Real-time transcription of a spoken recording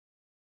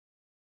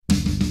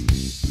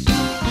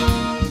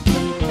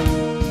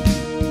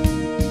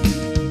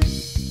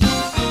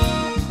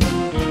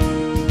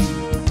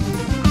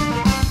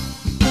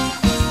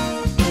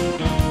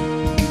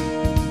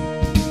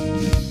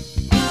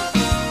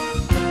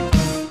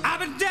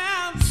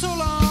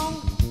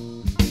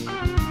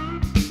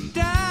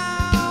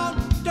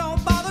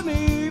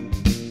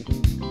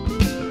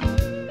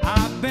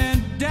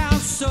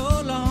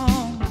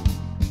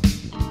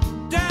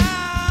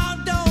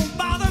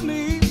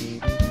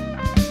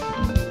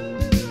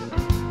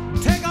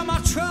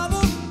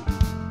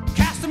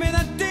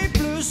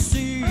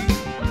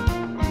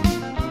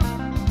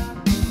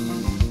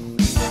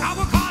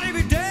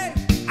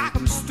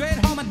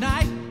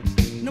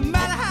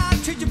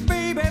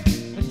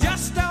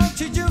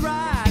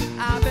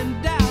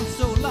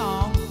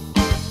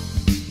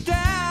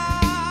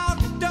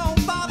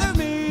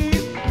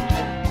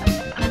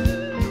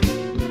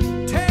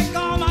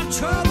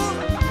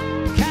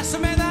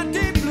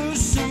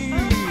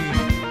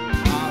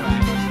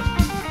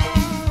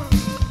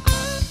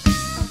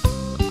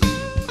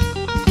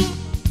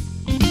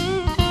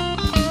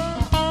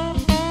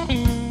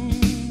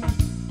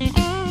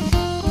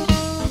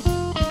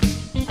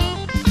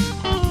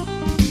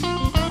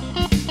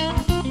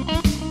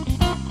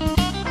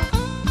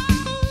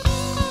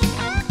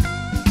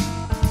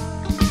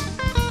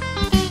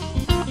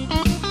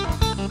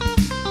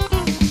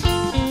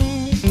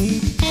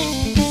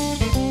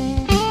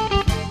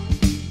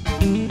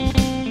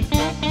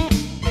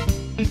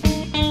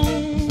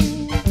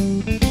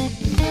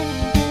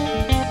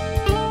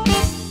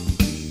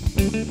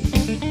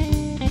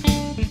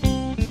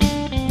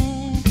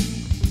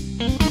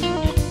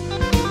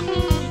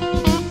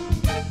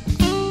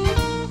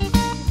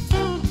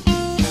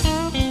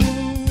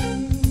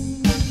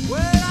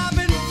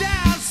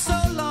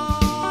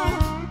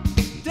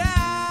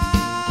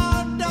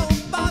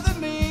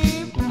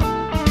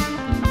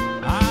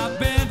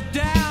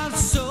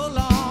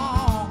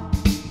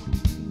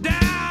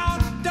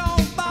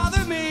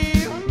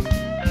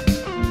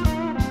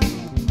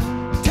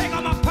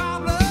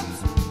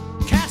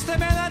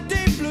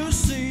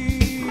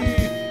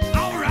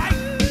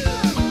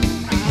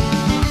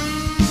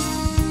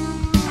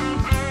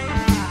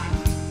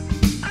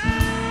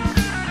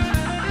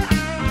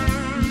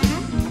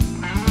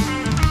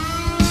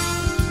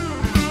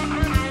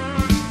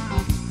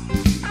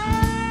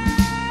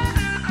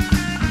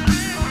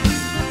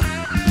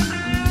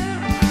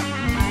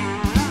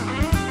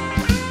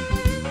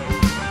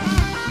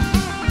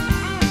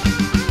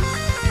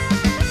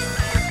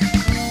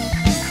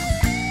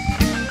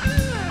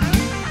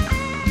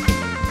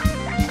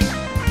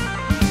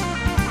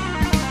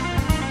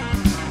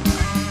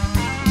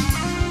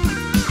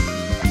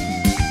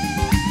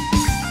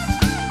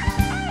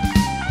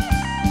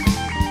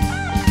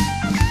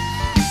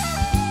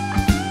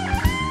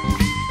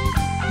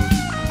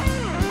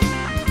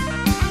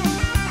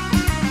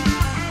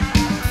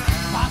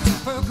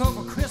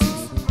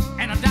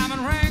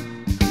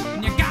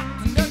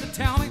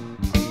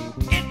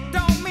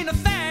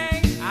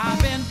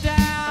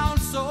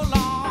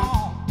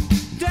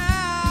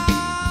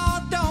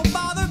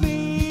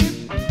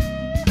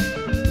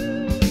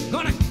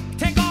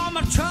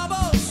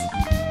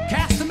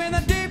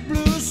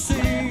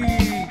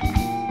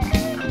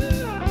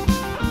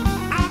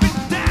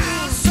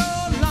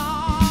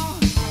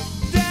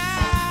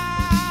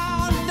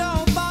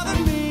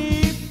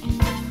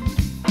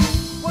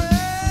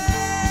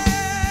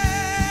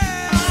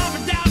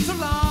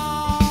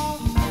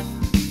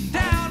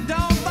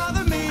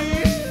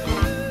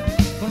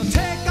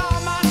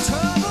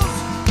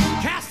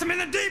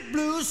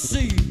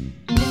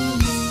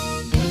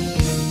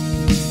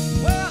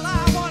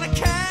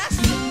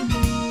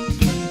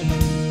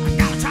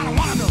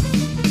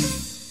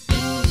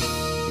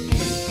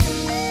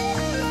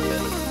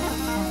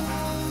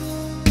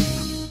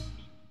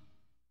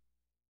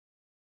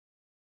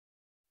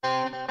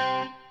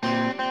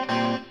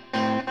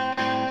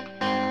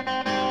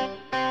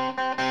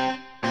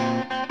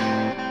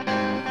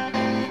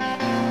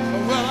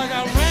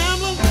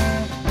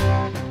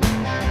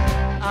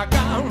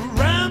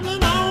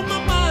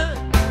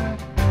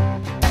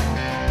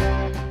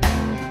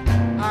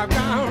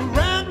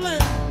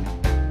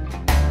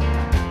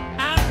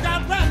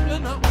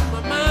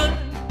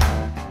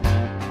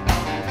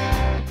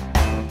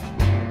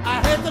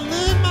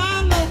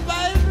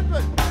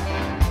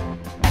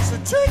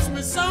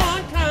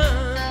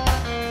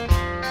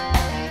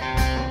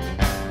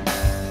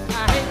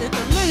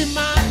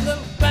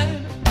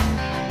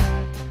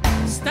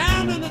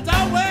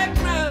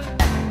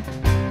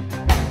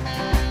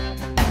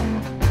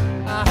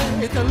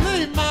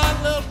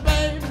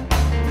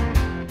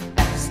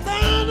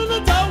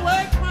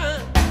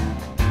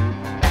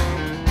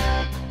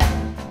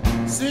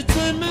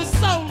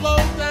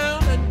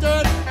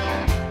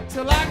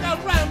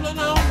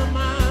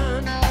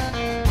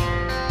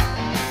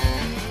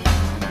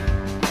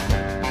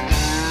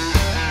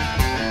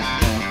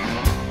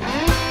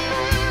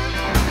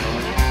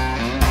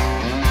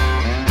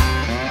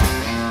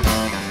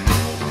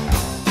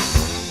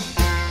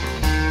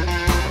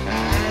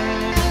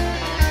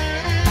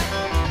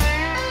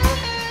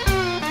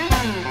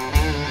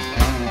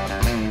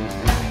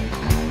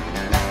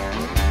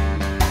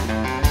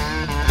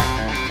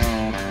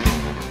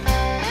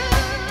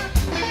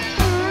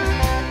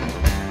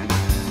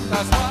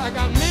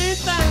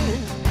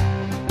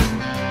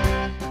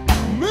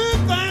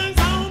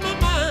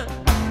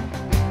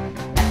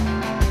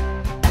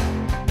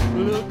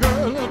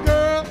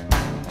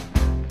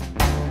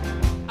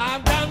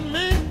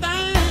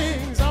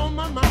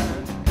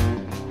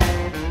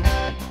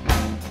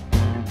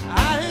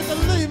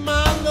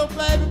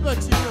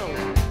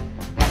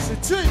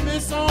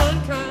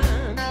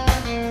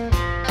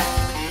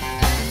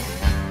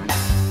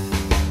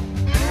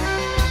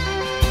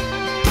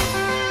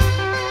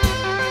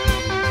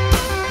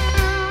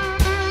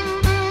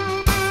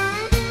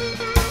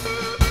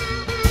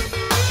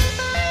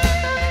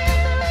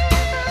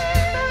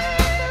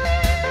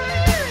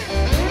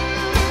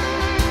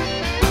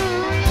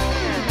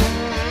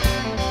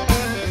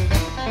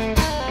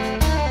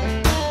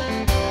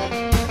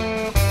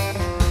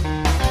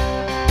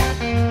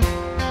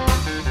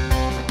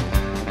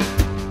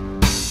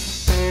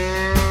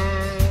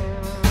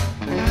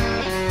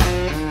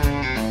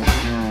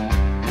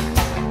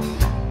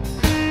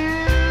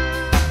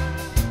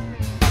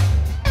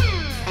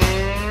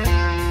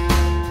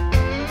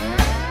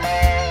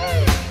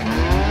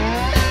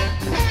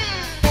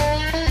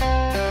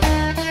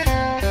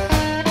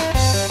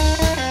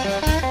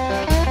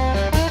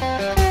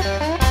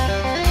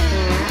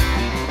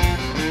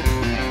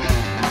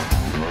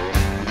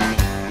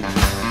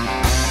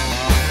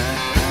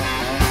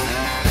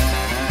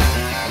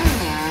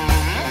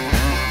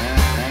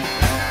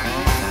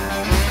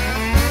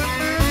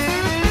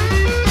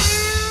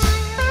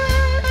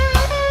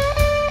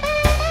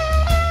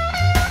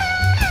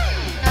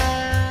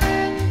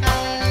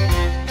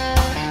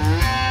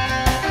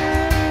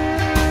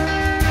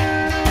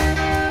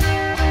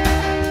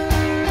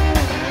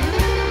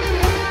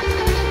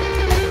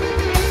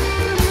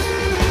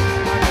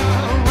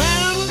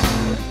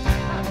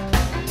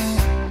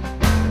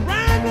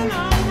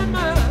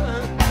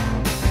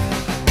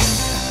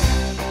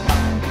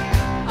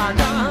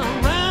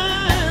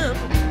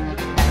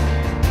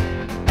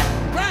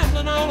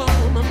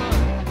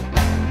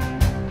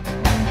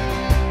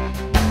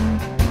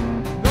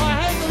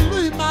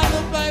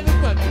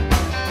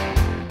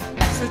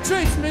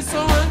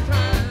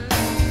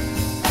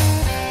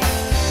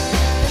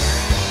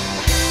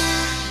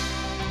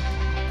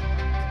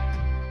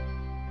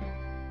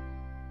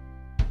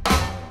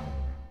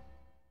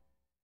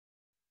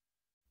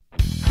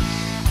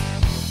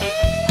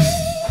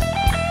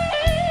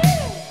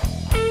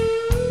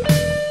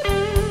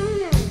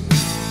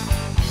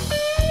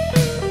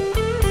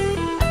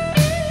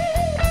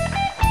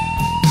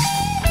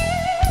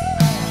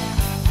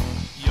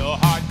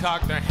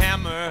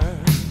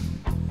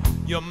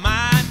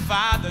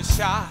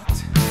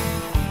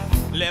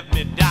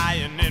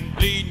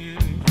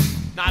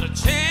Not a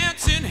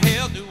chance in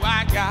hell do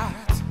I got.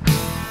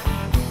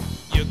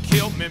 You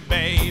killed me,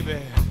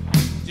 baby,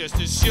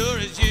 just as sure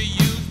as you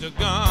used a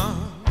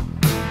gun.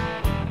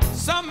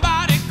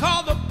 Somebody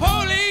call the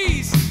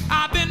police.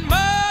 I've been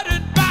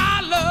murdered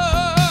by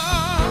love.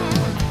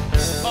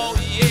 Oh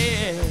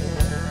yeah.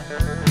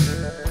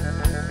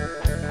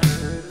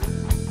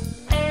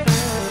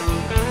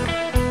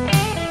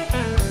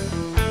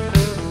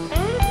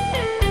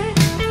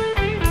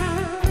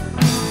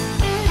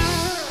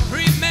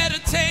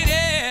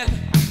 Premeditated,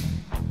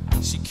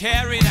 she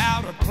carried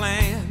out a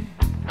plan.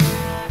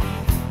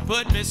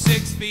 Put me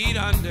 6 feet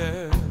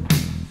under,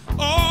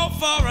 all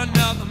for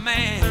another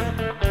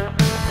man.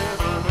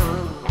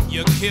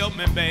 You killed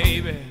me,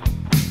 baby.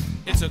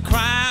 It's a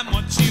crime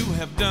what you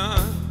have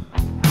done.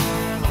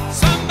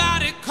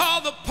 Somebody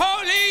call the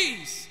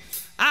police.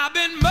 I've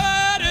been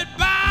murdered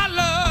by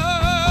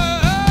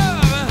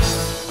love.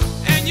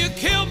 And you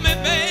killed me,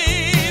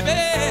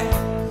 baby,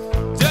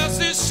 just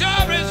as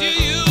sure as you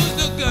used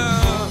a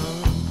gun.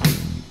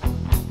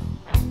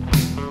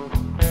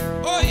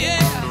 Oh yeah.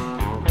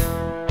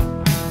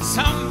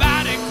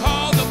 Somebody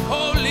call the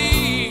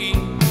police.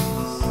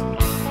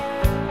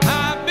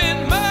 I've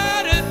been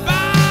murdered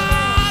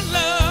by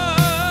love.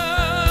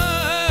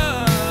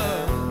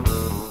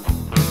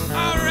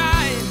 All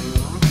right.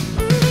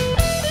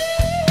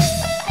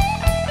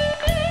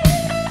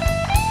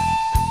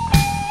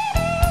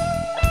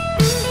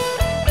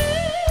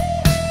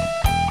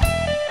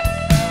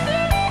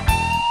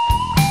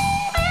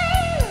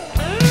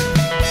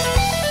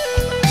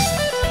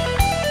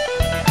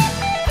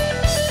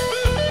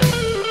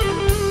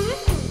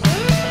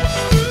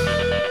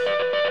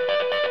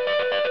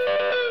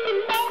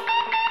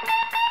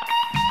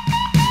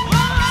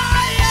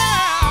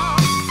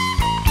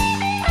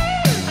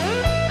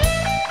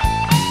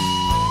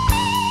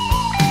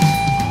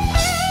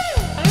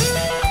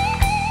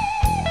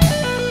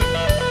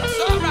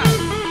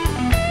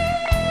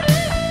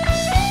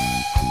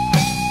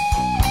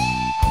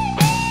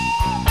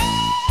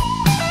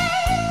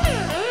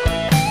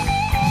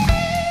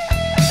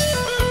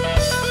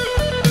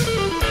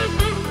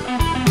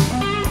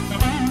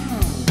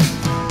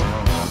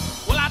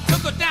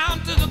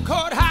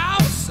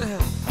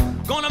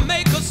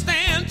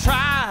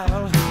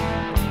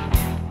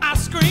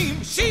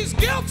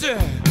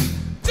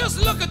 Just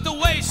look at the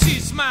way she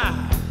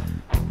smiled.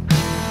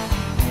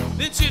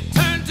 Then she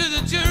turned to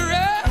the jury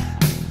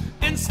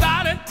and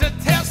started to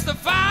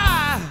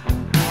testify.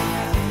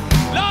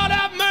 Lord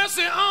have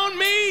mercy on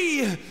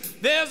me.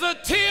 There's a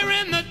tear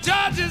in the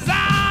judge's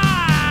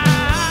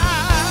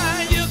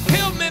eye. You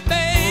killed me,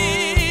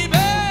 baby,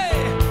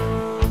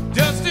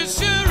 just as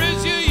sure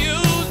as you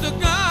used a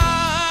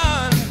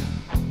gun,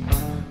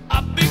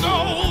 a big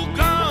old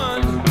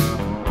gun.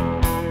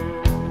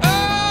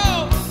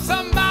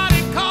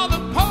 Somebody's calling.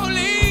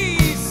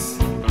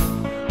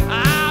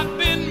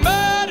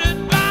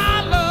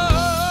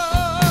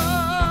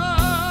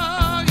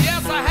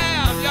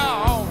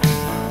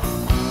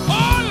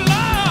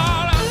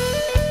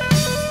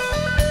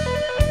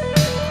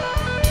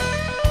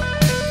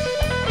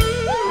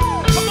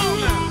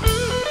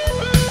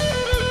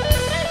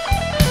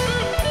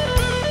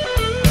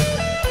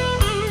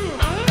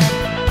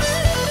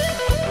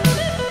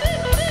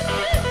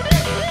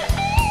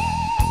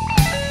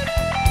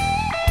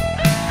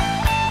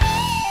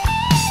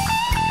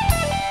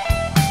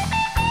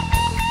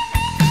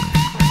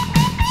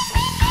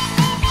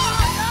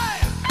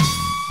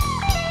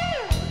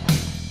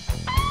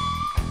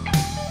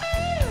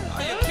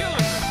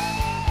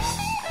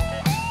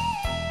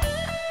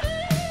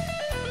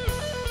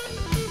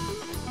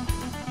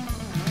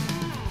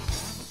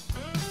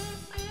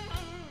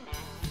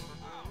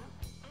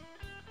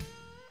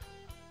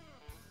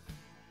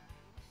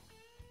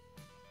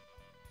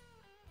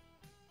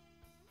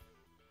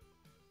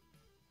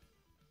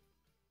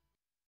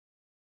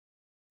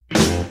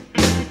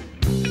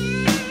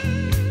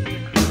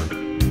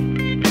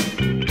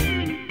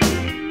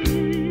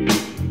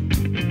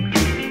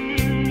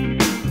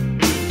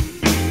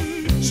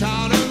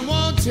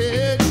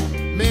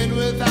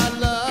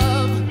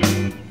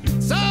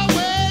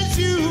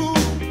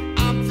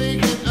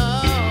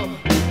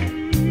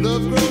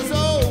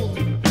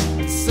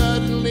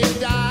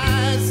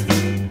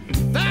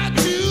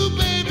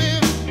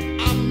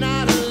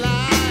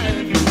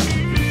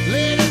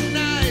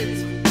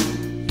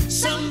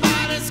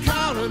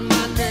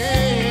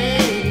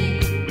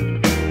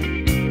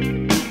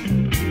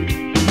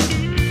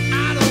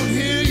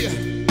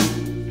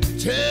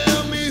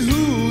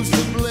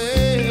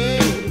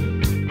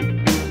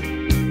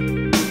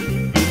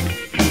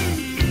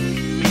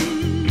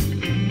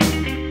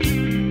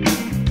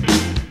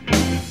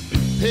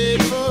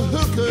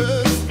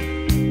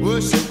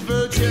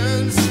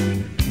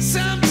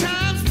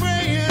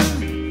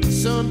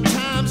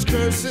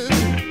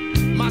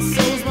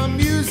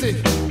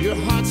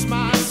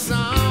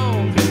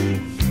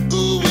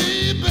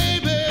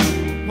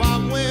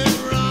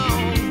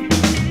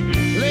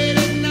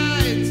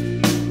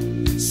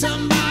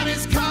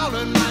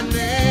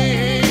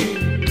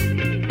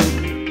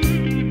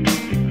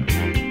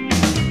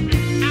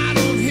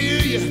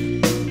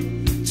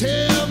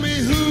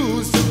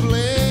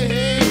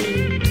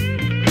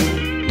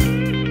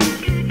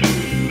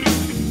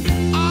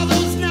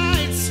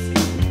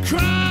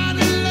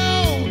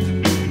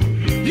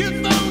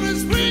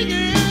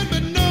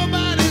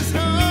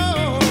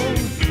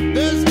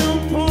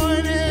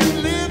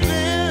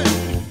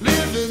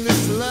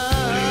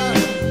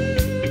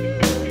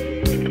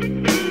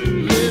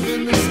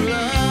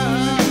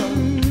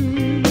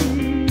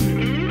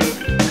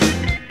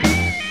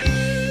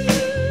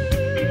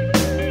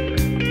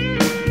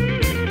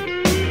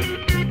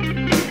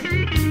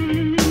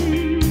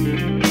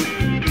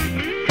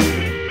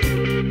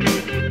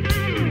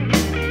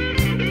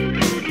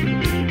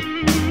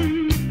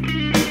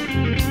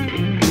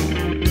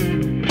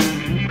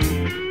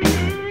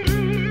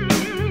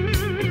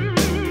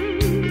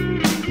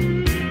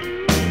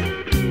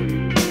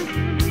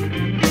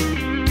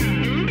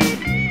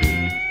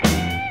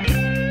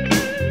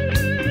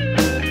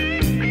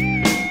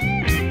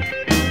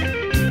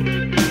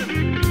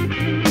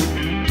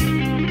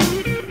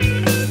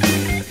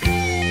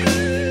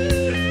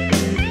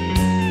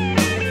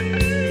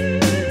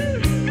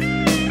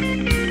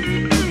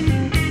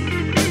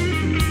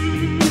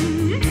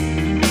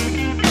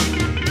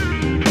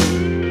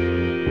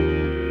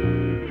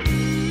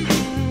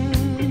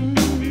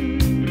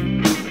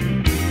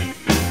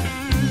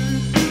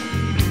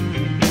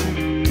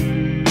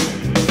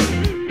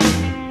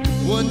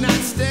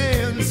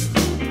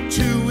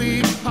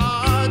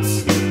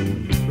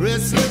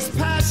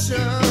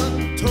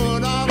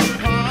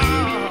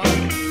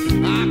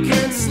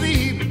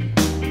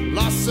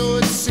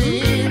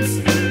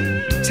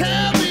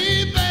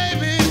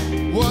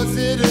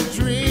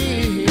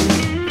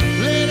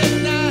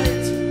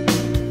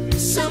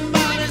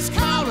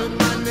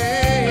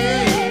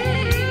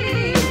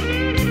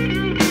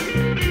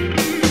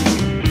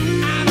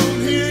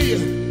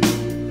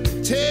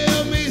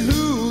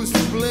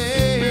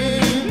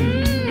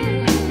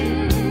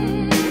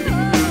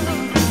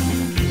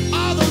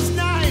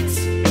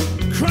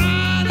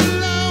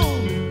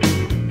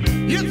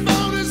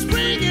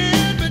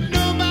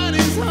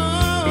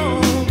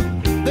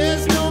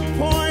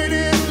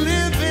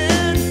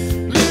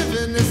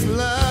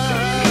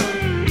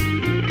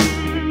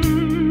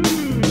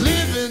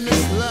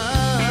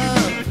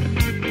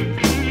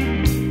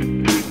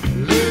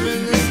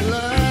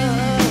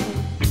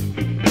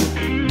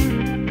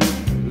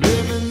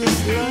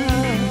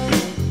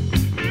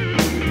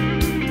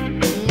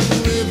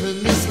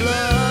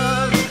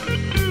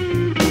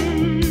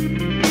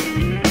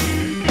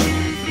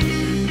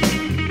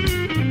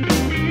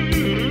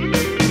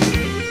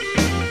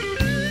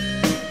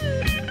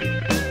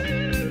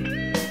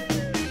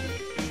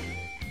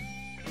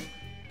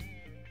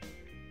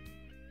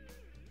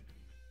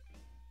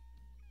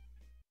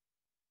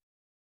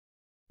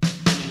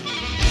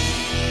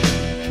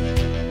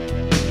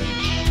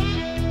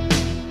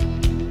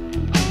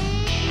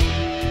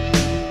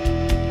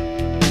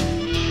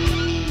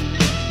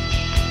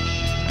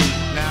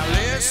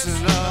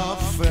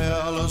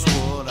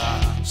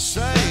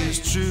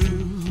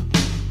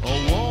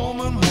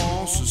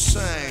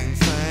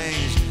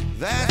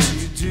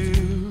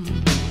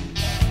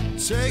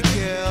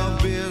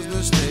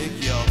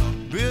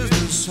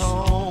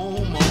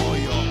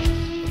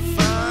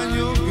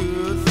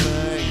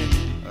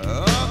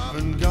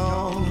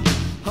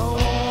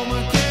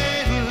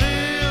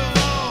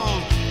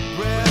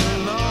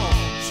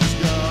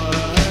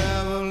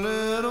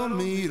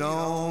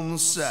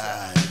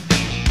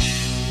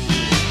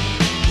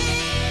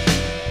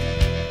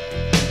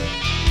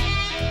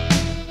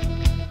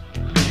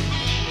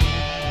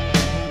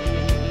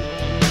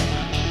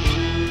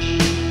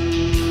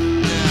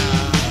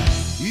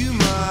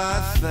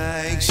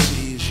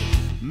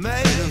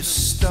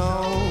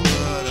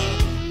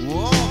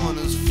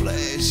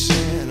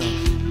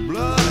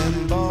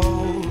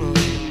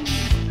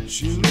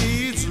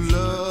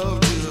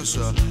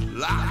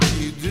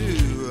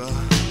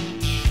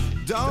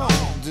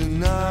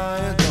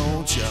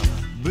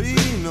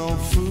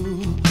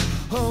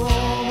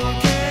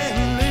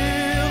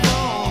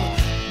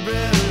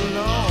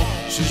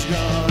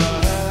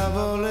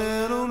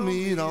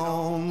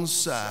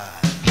 side.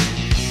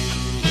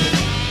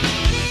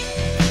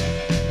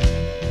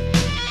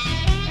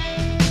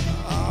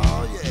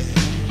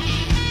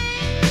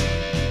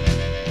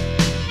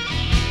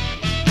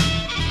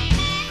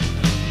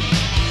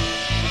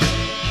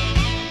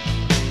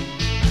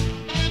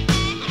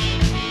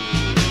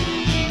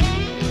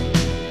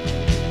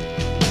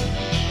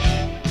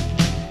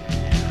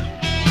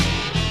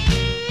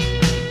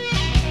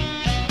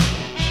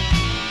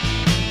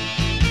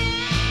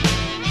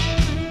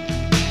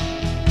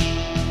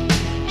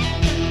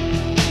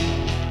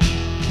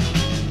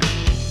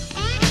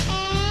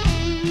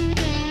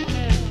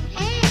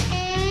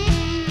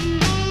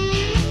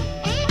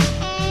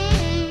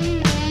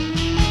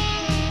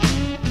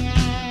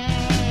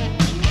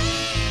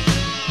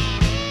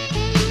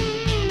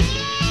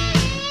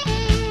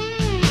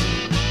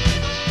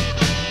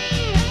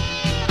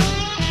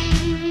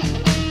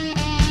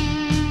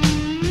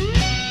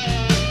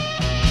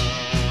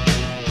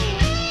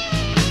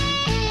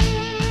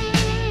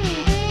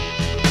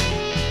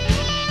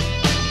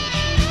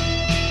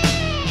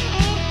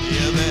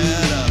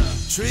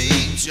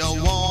 Treat your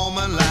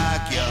woman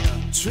like you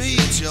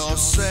treat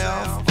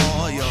yourself,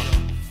 or you'll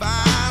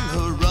find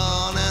her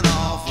running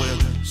off with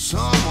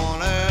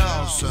someone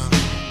else. And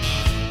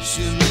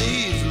she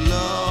needs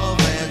love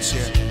and she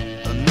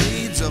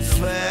needs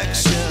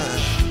affection,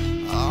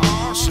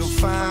 or she'll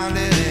find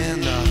it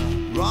in the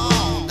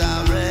wrong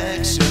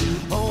direction.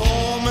 A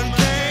woman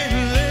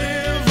can't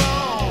live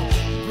on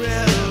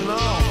bread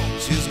alone.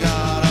 She's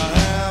gotta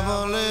have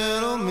a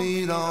little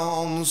meat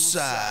on the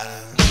side.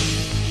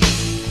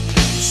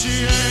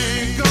 She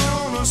ain't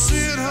gonna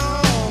sit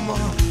home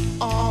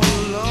all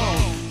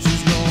alone.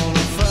 She's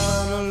gonna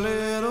find a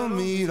little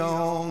meat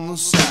on the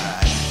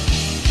side.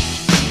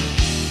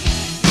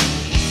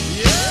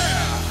 Yeah!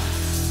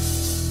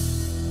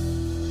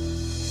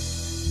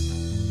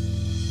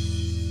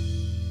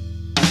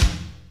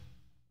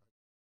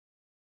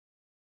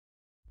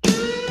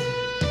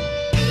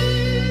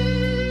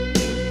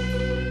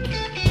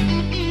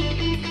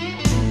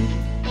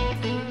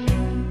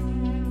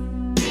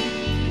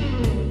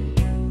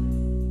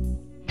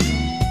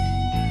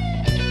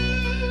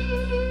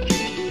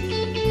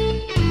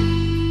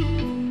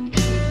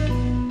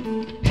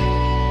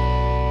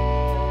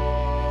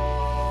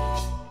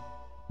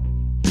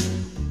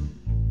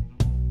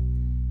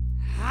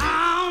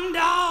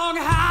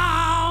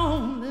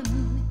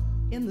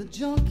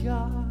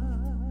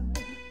 Junkyard,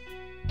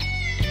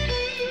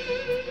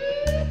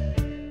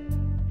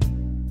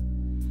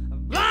 a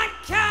black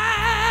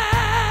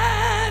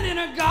cat in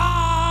a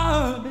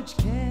garbage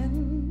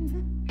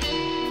can,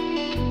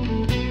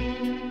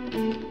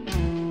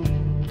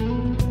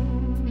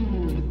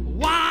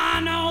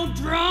 wino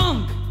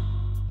drunk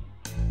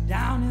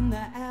down in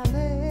the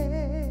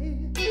alley,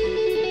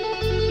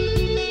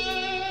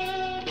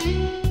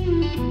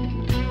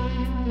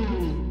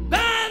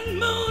 bad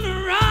moon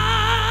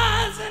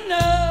rising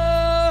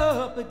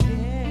up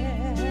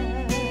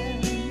again.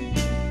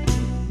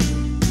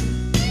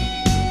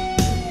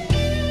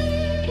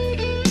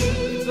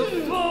 It's a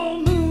full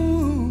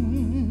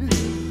moon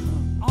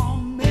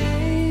on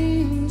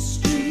Main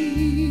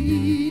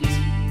Street.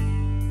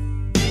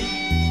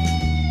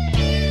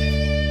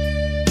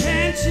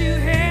 Can't you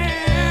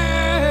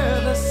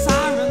hear the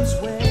sirens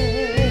wail?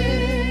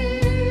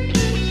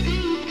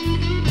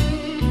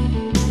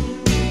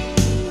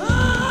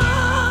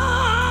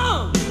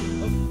 Oh, a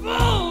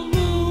full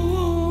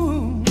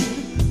moon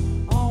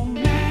on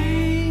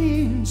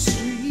Main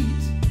Street.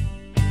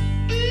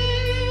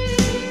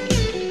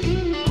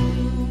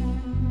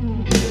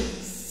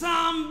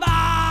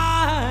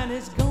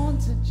 Somebody's going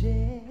to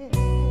jail.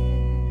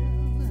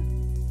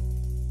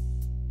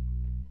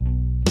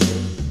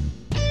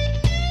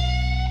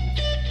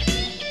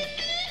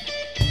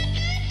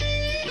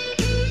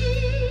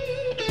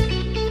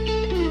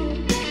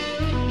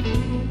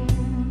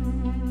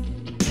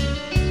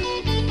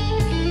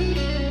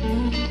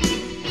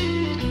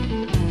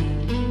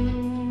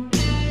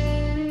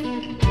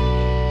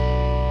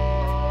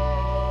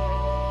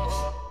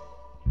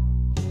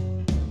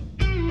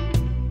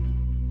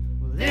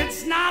 Well,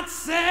 it's not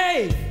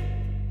safe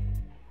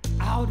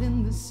out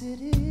in the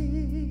city.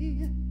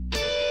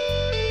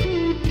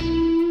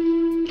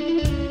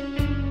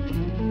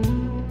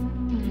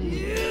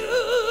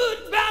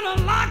 You'd better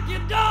lock your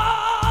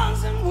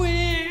doors and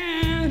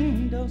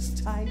windows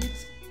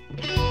tight.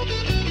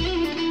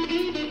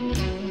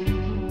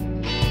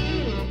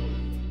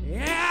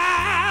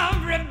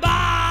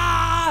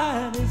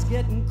 Everybody's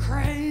getting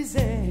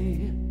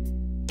crazy.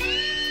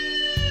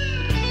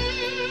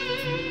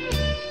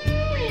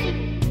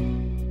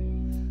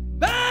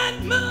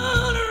 Bad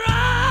moon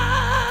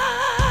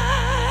rising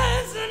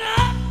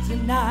up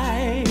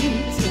tonight.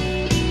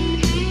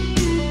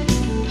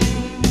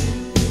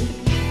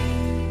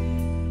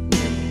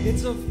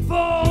 It's a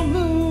full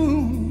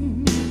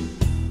moon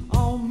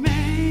on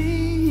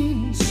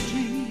Main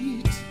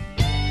Street.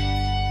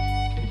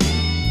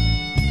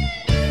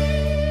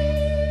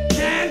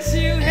 Can't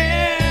you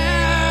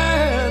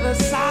hear the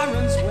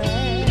sirens wail?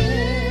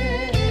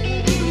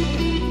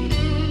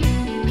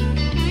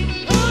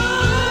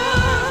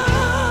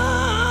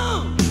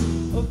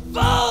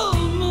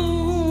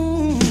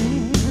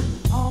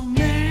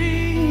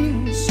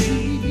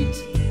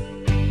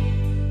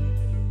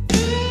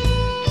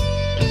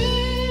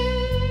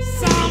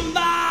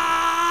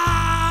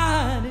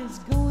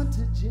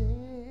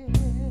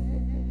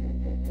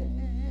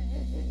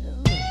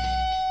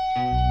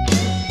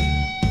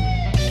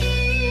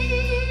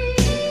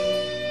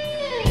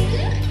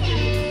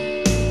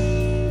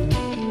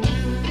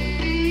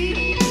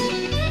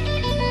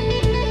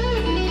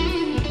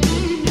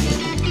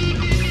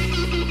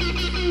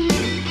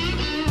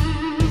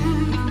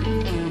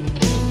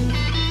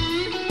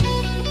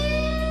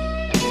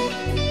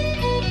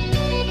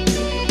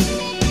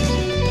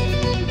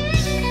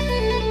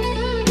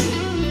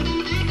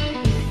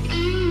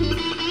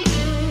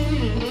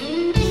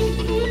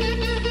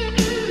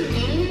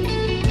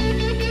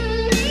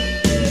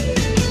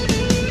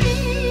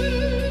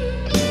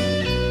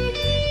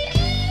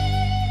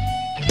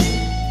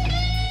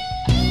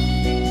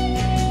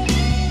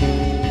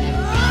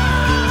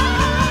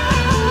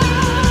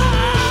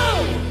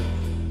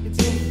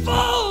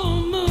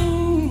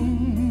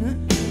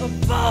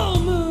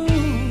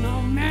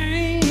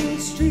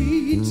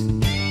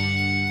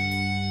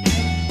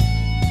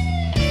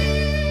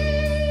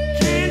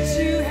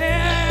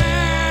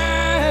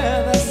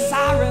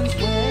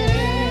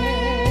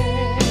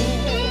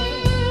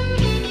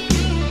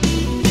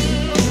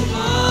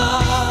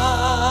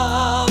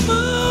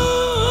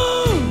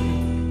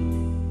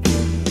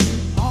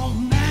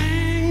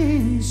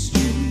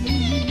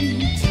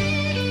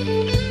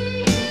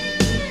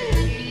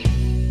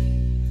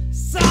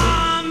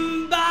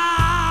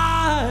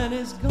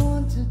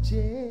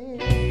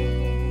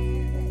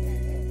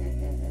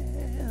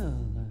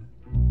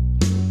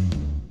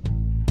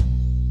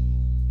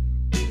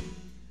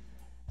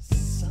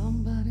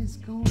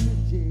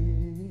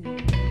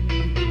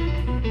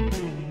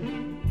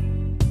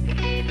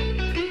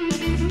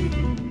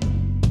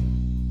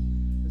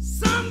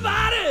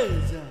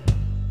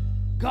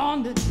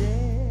 born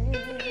today.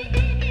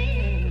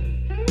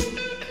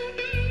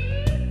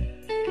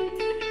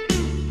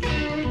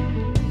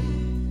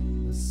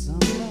 But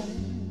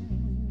somebody's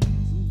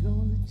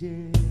going to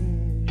jail.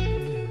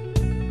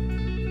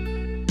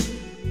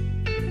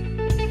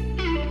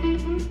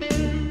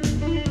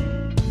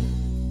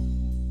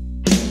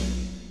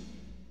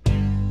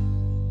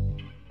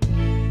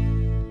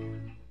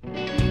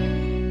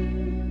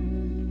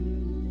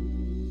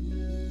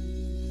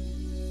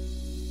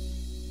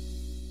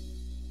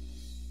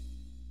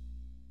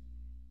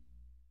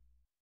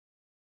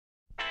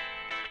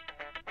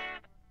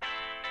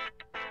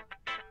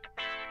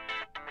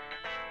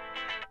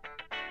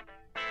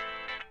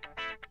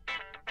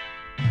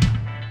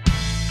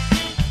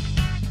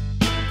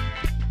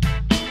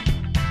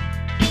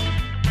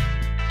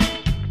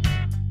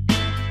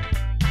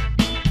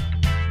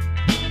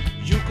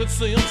 Could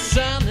see him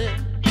shining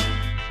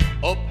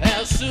a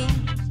pair of shoes,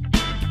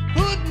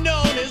 putting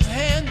on his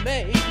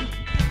handmade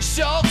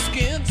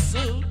sharkskin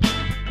suit,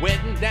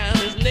 wetting down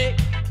his neck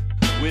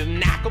with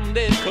Knockem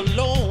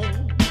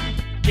cologne,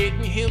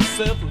 getting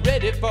himself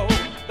ready for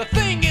the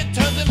thing it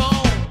turns him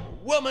on.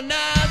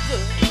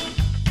 Womanizer,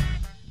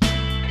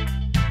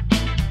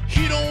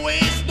 he don't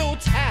waste no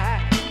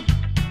time.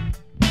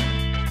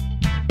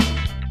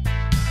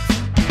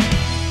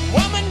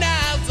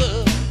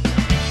 Womanizer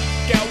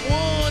got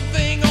one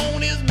thing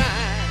on his mind.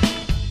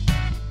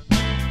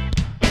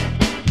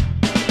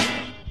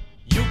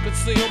 You can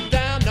see him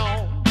down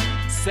on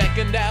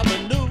 2nd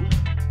Avenue,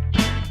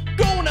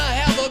 gonna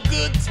have a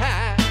good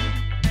time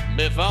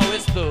before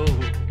it's through.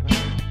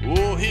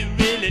 Oh, he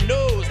really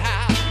knows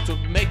how to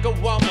make a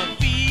woman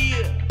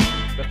feel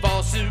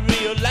before she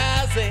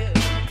realizes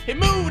he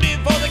moved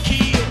in for the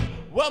kill.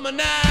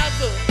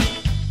 Womanizer,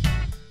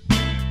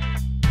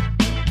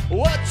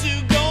 what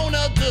you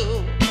gonna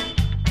do?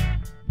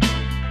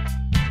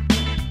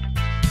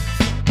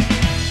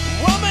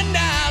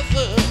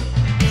 Womanizer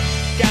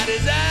got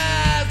his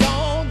eyes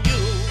on you.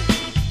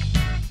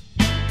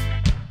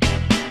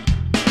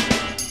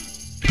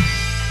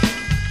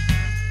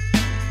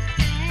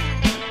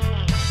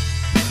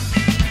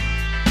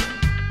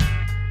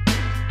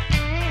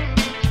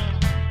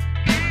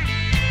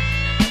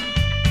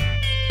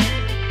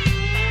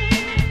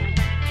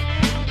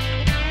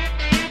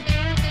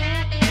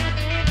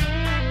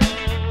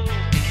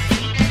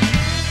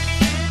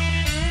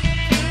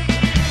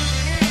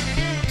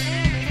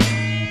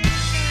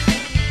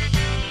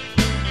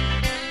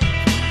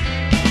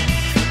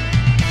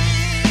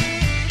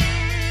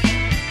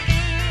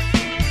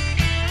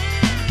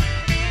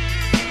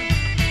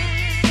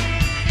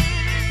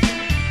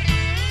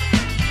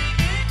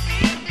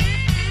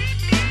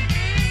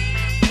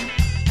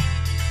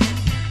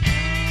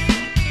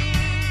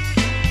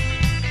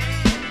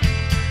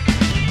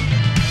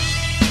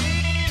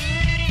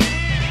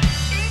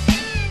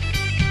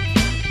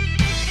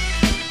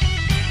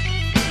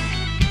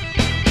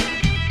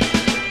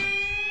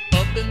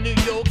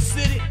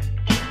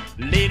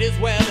 Ladies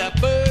wear their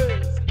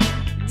furs.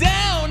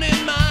 Down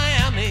in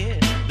Miami,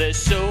 they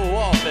show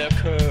off their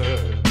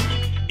curves.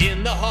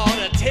 In the heart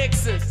of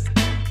Texas,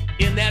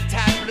 in their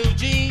tight blue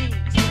jeans,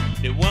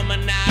 the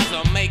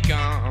womanizer make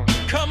 'em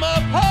come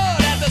up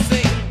hard at the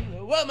scene.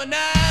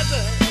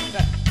 Womanizer,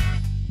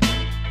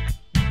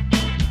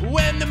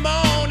 when the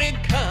morning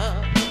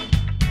comes.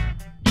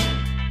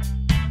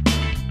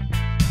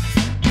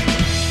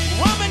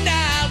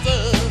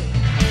 Womanizer,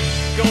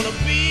 gonna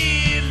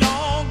be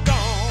long gone.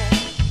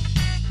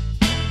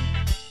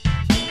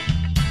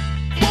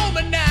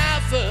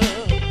 Womanizer,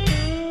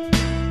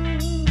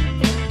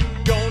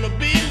 gonna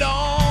be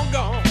long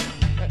gone.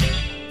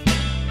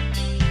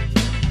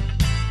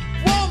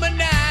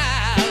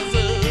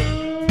 Womanizer,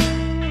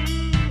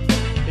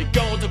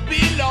 gonna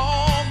be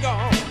long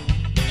gone.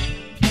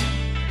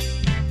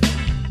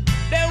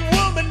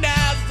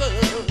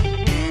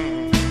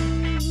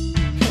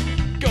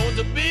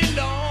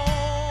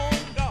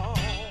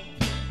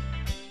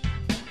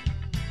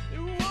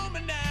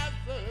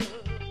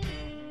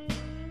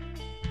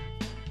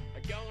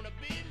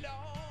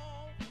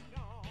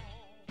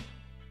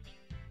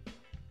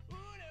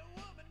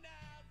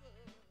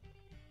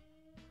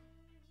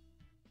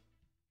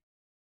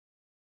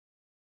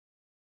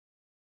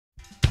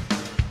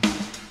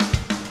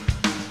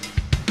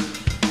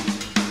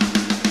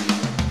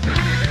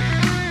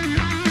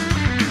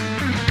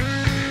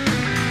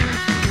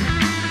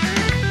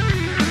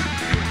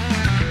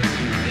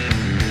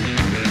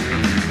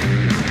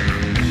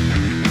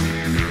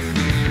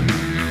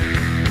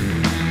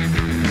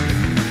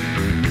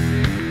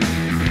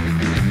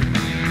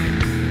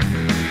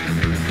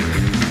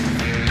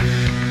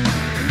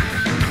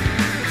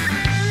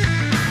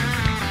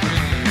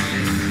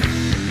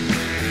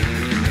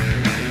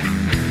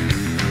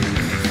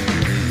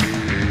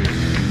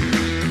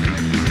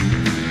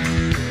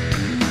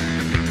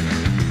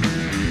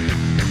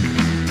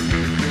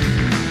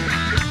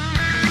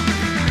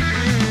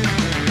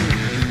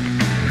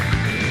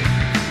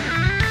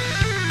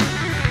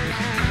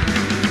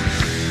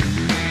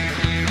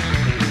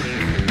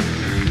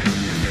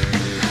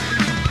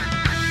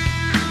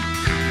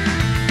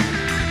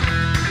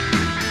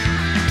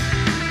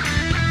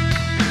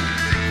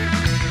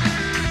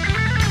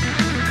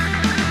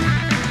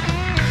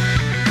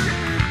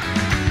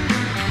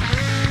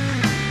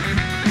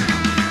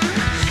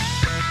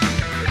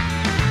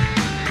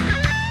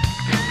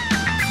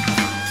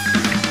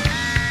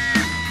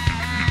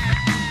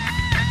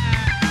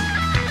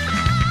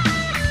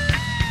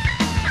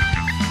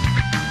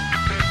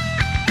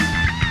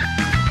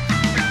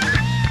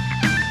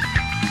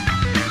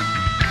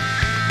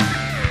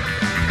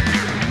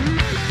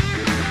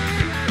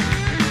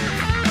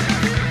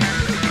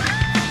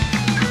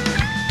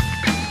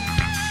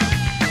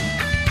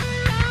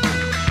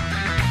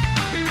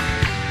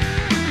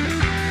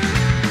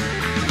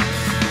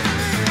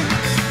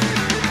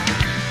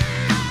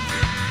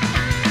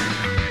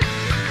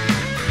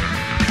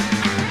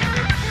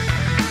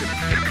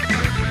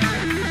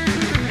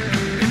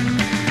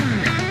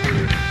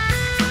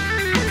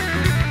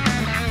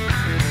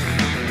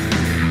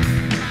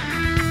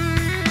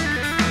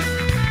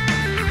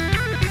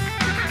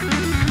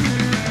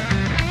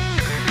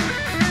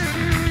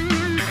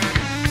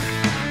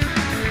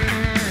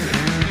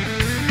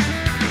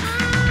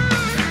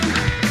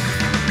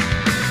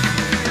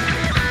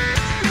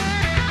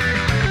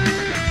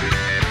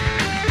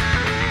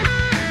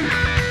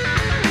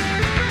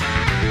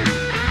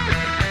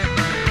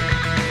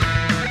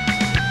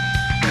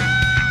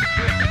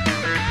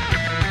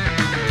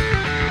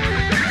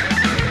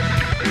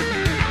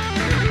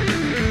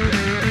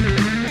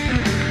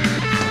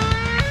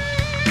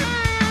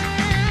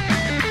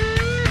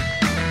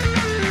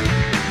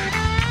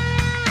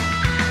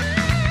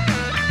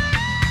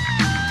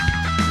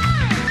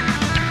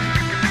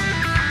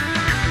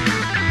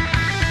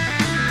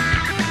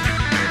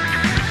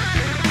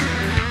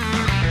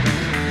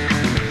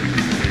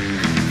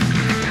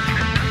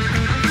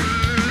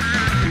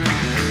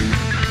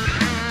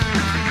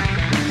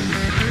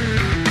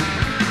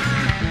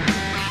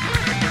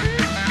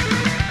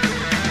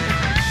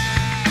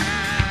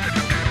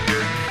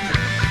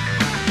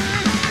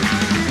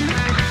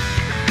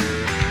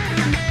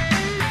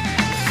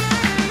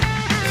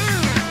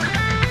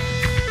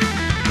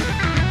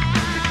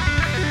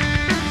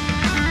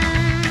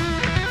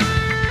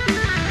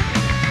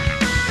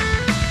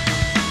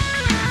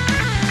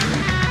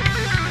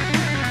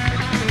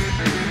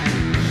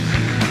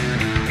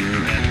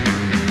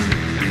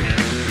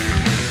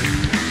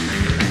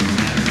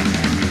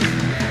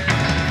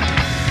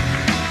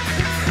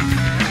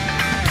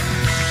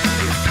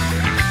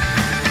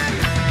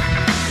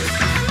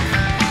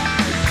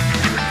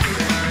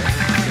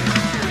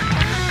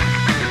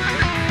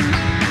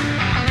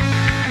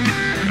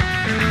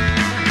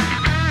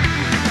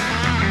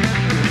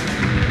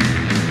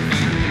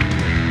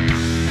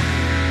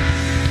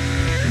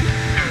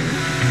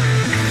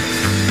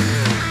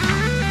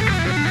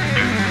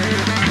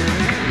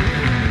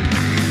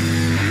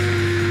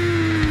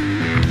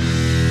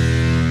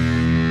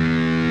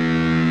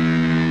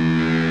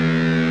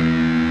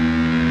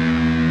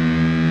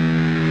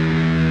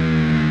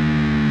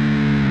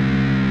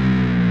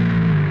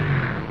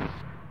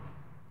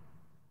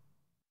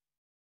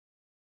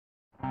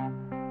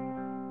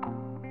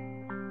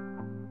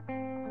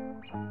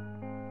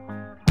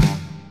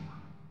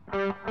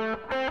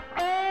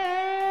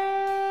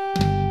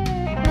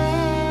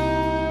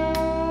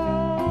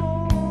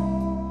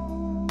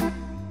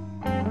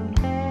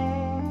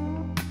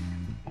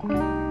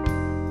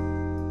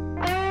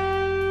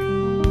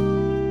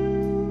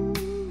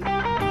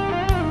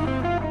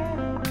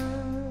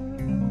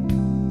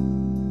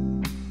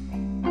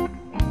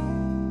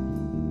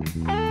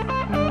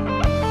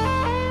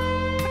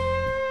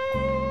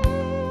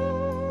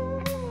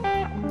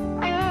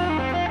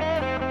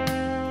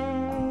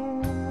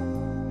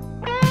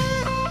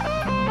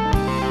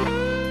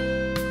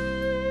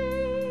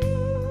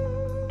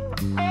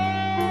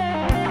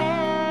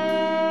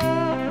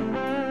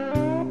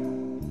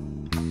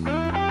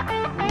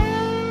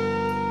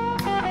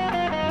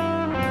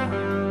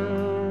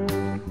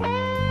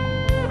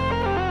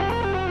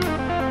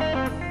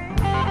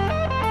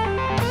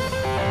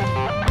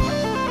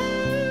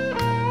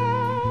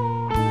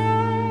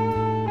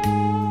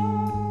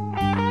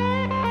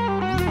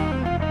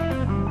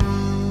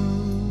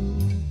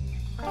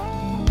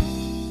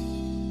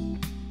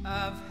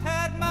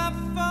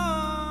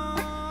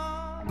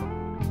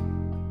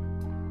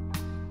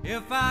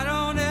 If I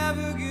don't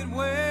ever get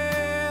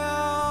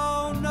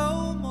well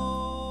no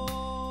more,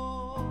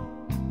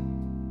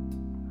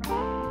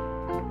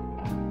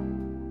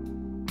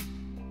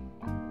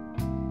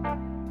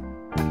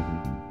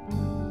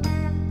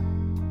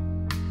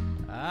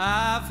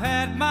 I've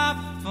had my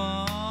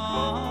fun.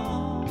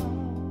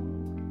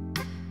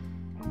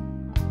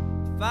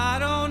 If I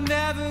don't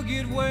ever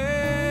get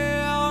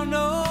well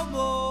no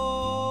more,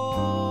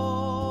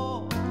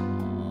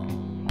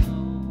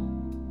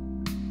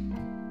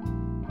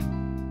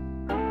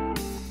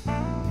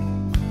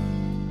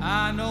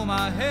 I know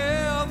my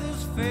health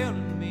is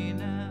failing me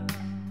now.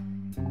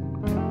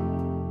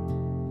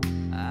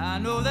 I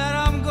know that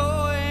I'm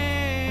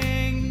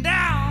going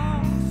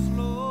down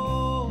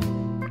slow.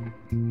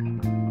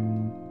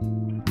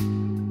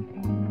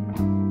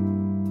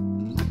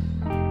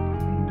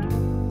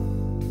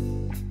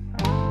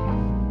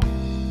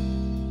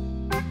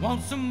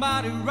 Want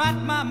somebody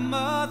write my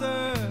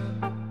mother,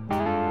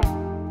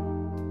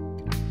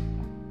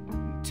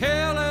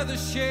 tell her the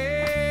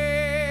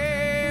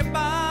shape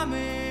I'm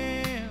in.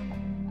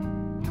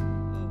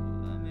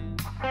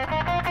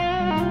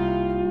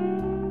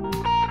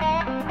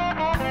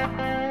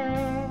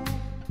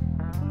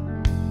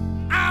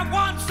 I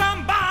want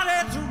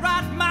somebody to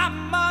write my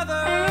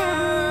mother,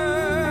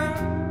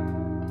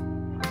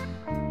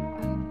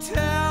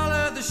 tell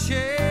her the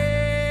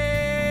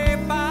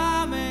shape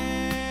I'm in.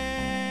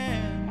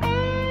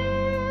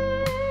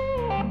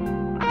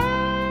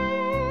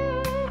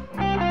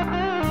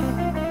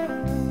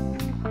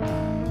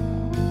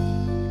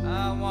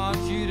 I want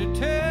you to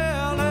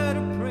tell her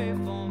to pray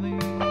for me,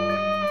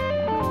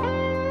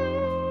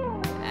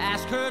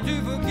 ask her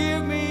to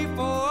forgive me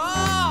for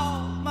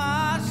all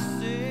my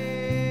sin,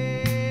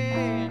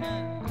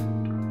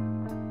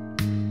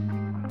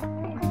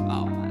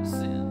 all my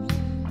sins.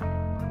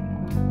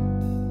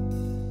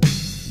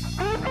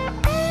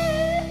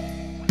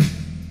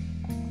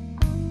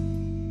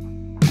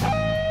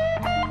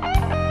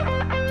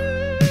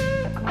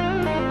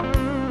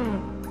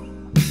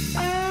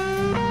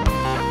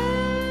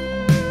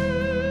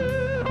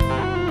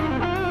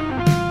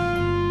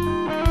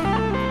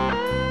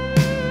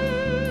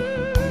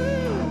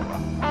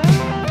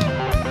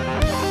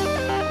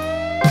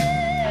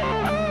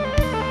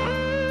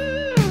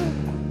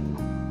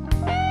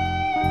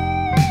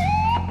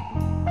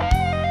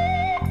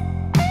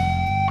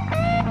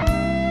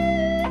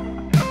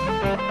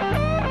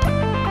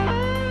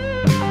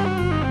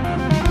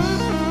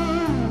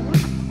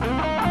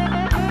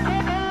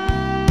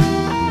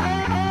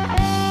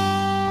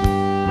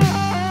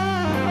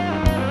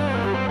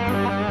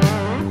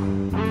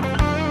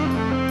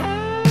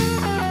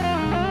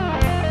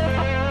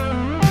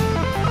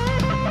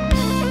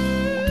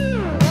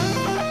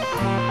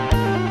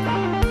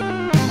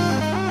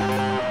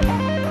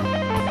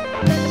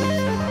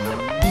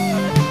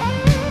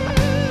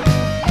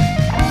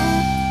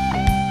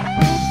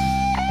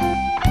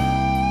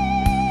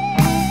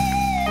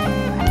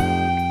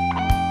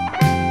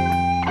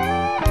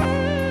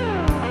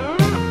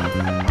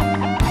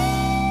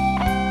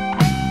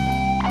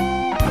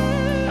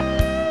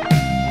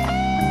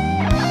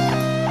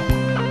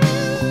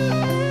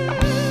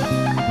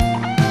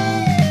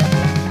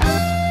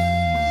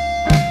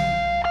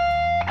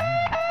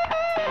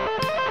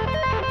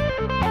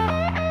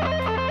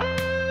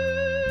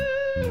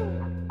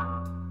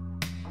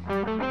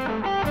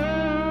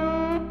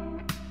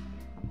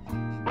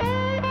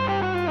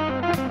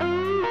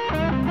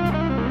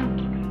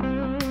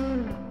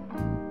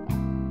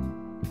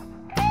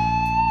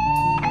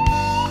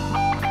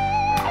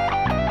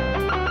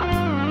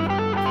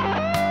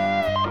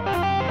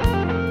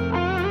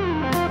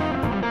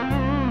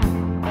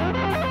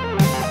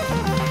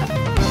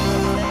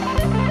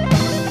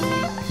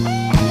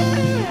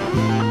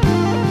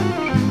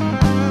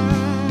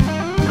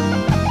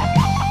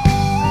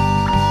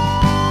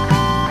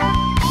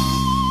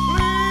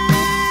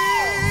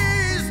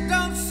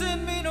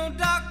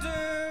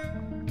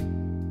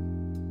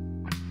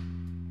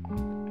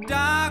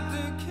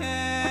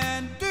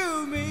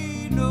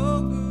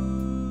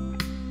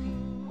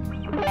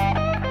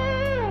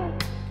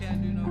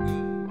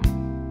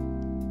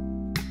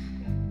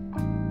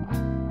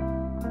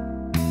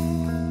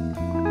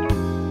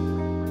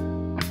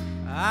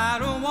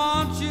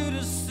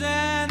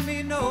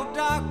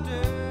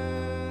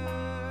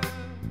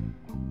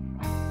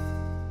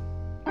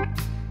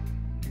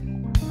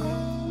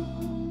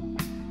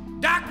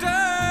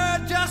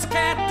 just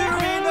can't do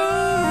me no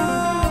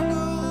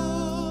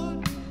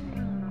good.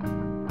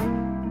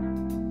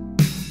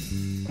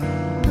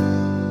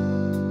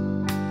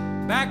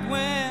 Back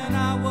when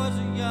I was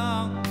a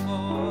young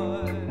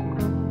boy,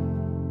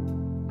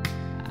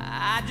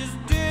 I just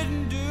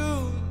didn't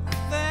do the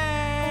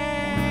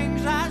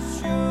things I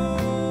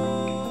should.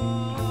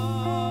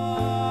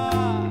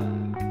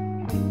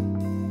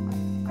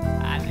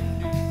 I didn't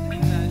do the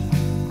things I should.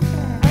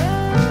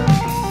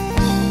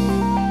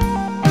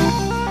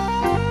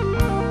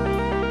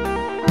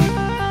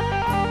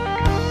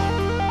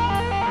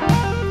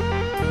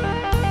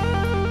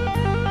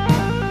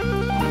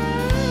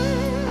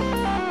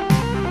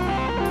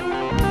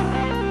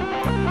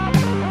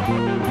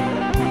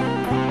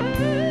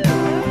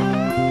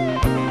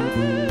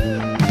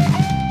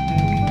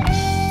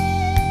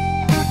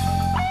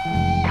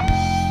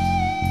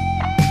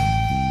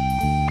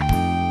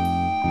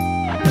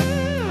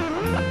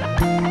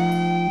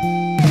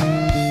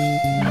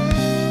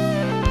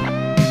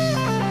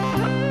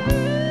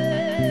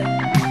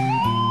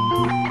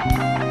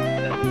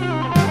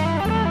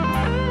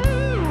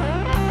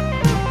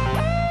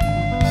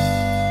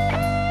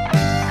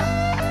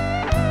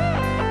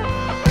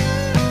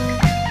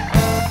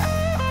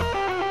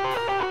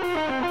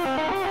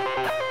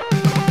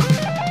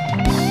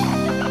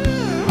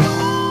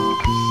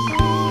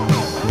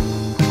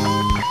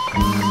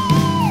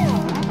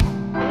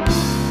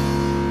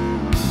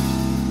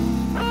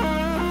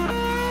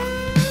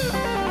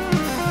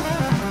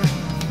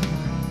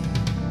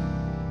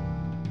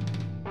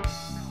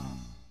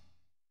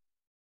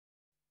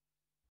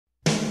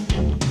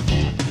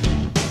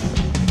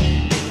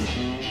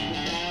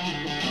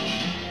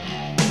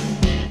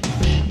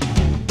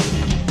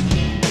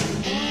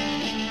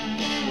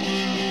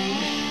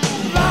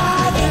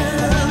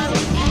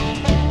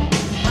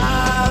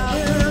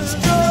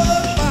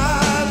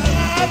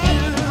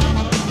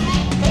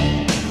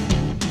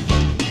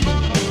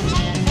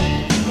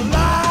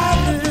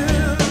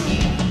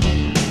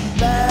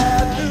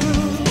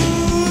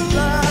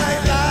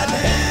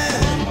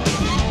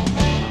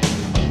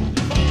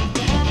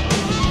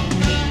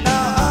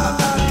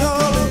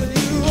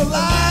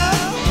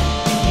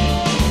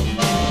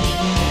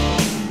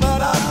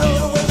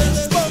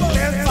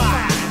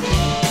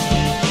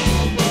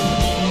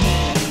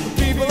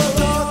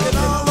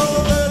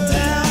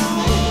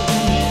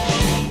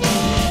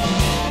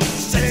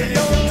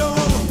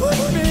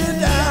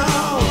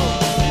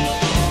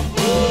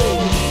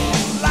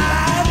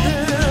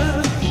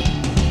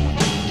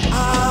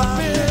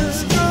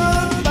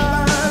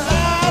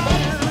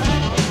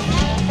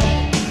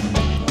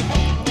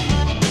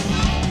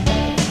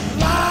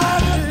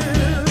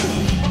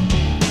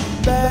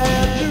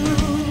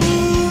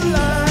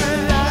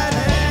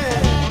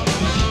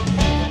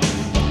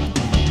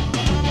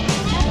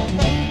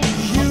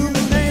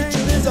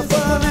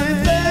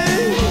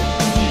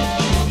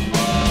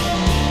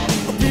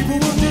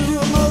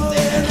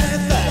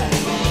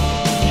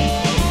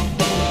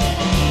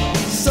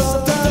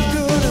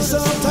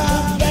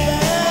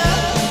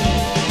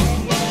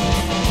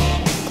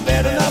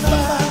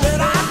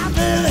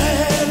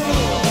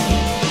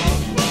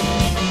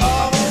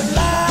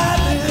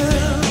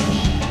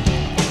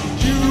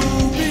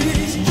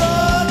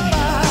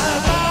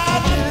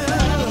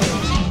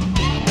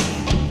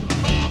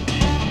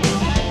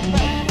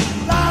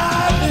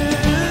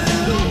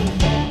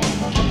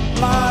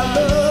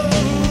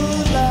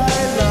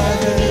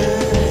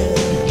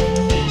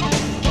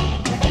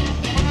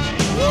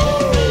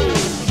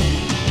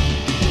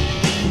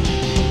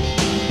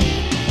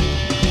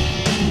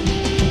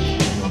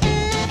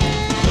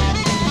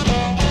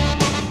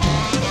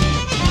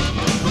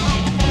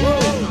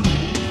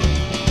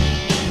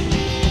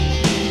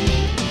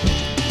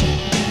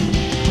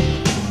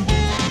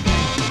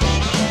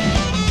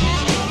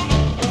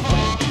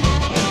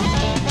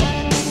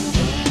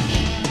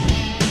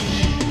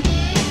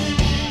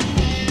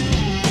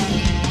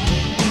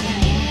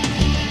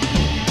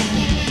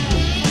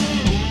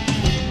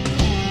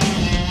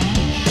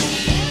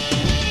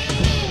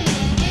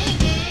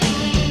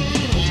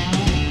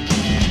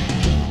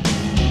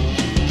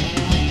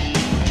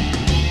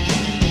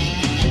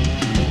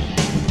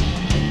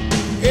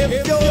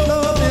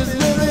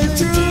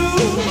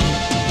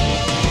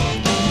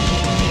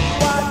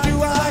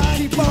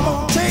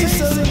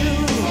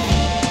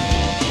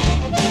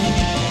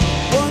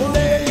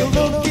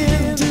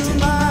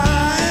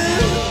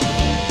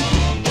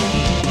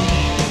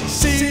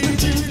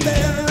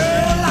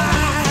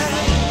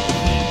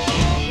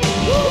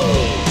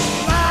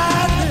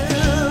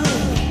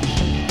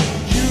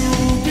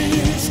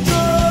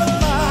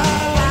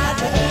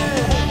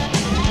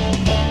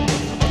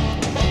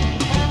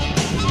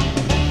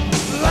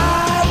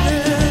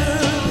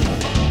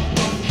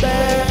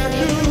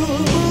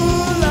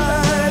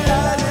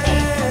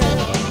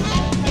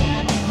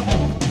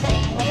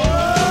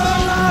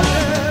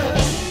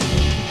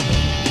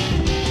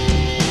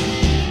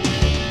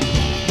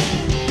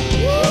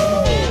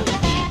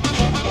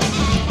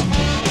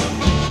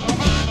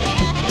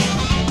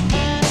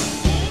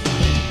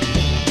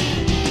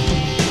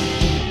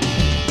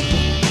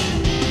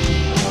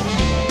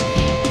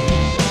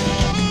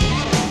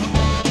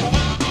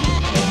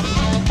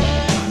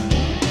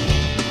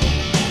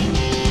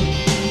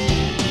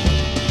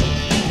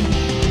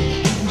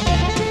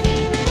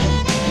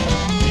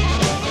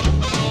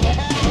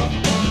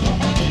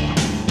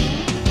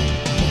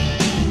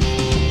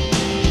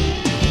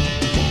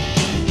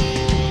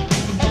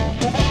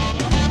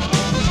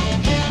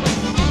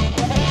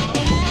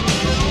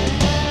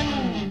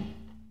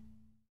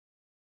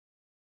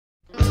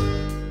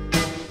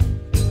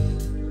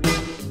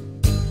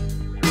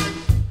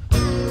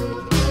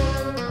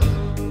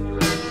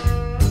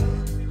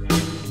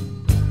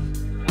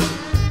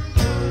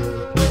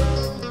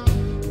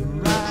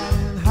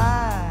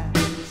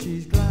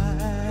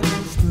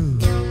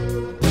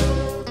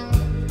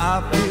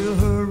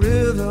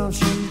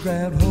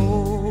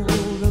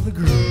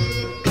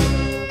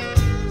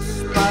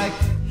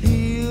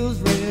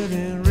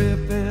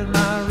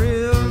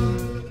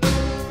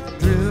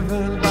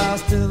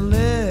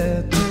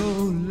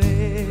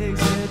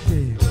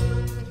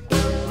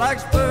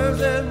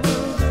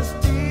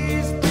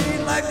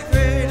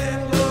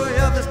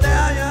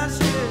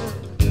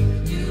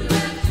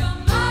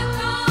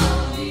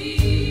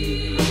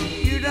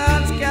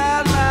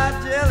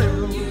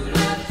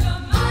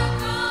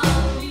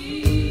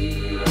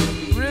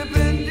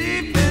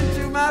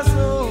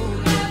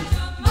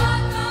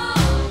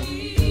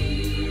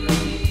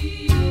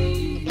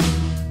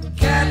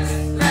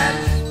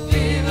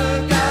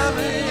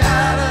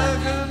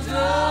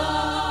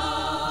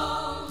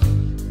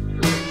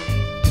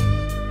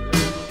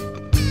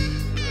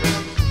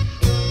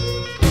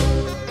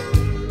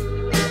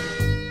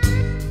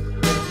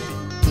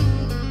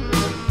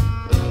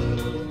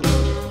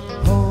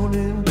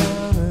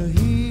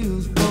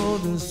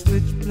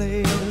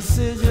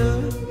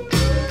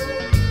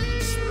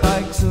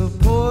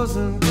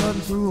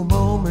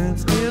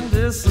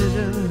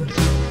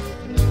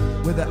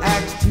 with an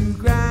axe to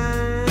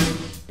grind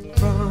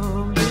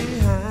from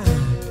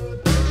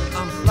behind.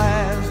 I'm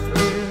flashed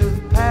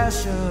with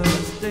passion,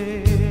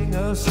 sting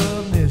of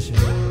submission,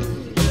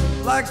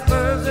 like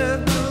spurs that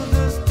move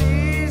the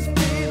steed's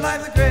feet,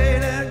 like the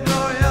great and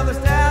glory of the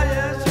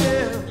stallion's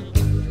hill.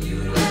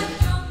 You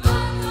left your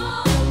mark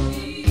on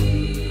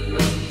me.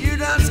 You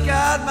done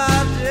scarred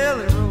my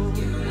jelly roll.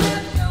 You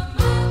left your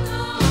mark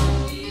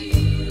on me.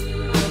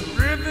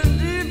 Dripping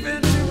deep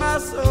into my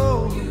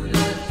soul. You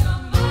left your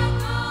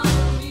mark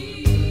on me.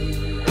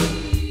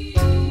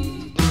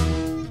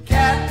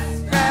 Cat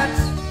scratch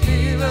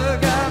fever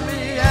got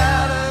me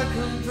out of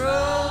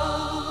control.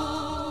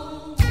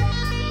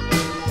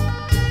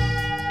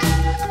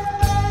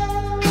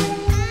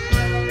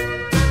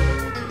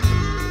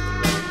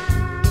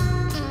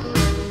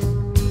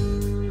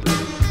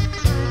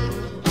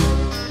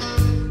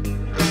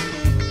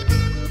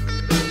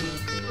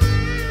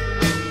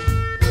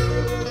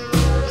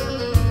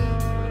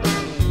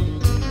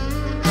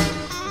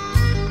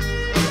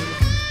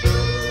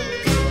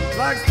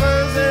 Like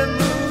spurs that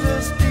move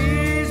the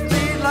steed's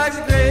feet, like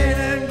the great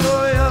and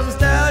glory of the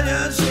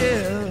stallion's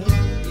shield.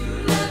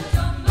 You left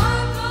your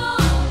mark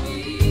on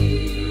me.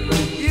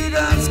 You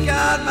done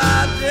scarred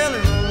my jelly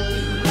roll.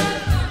 You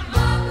left your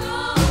mark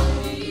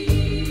on me.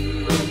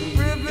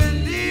 Dripping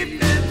deep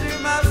into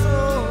my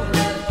soul. You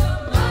left your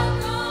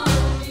mark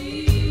on me.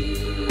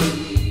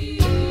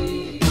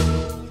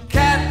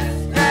 Cat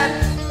scratch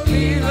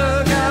fever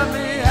got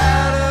me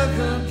out of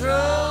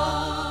control.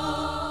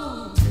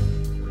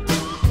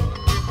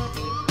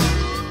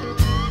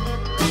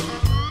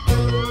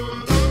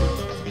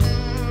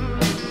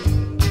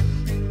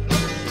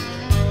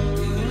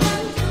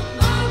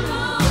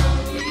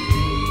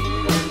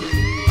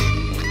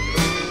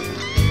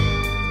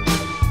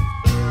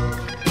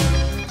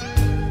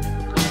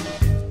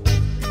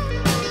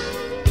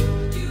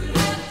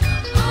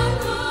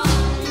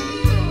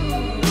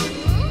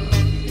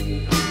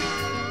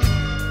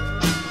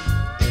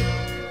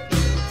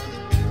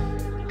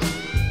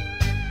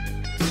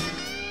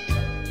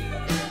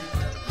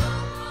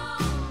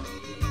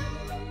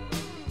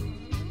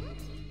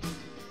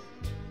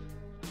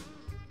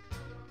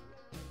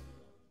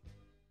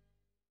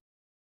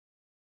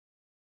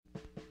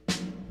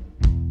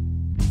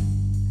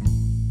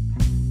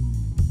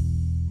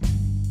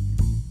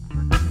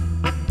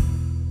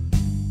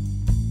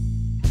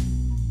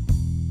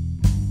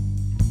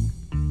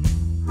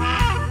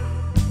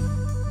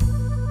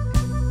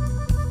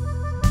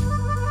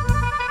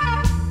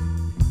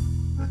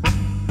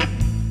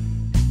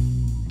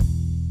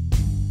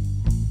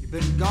 You've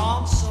been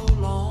gone so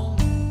long,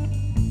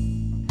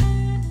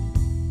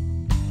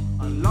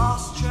 I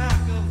lost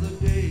track of the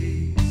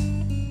days.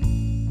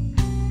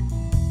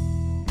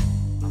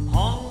 I'm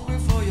hungry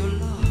for your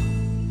love.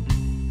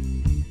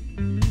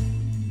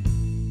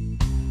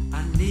 I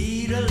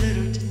need a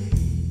little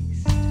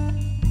taste,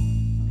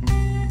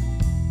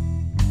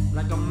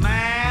 like a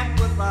man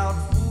without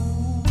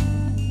food.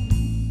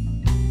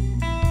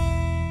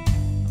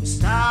 I'm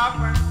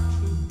starving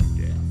to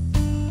death.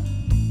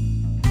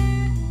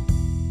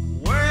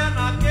 When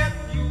I get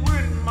you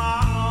in my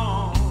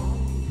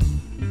arms,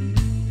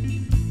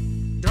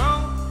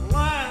 don't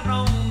plan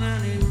on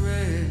any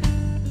rest.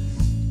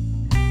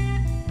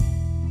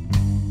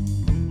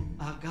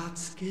 I got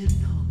skin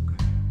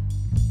hunger.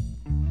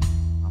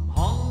 I'm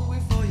hungry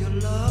for your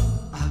love.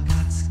 I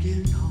got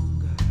skin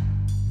hunger.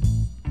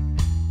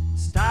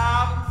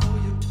 Starving for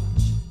your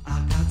touch. I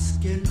got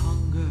skin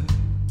hunger.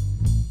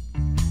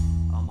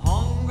 I'm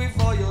hungry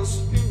for your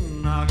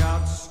skin. I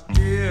got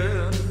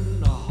skin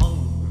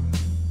hunger.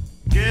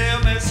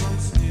 Give me some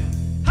skin.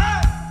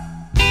 Hey!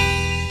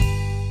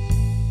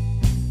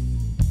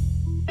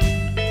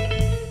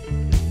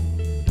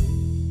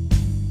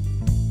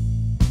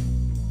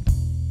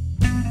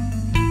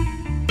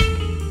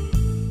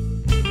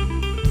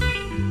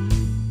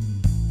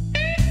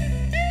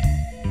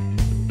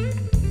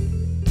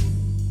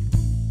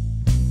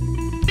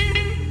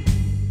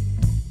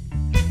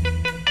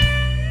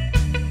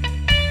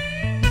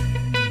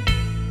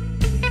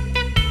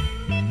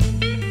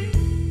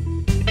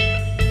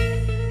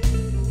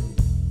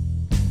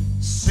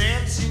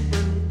 Since you've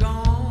been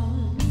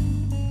gone,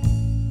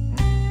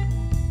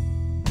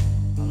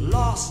 I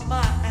lost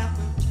my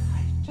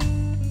appetite.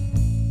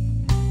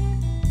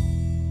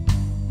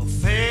 My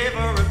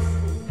favorite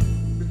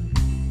food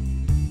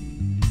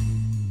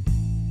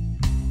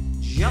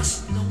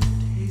just don't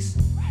taste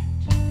right.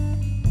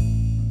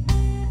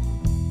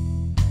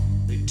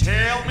 They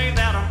tell me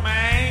that a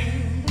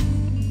man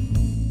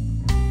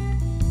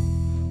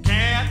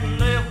can't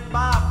live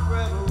by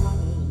bread alone.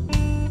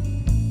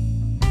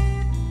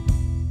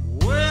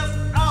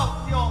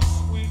 Without your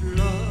sweet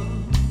love,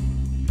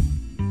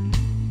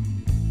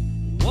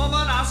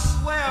 woman, I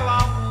swear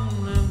I won't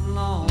live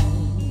long.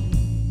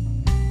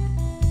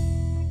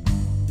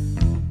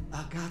 I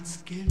got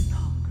skin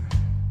hunger.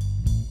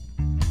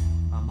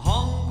 I'm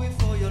hungry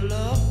for your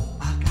love.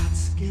 I got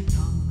skin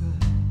hunger.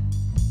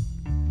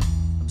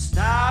 I'm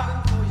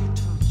starving for your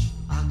touch.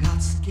 I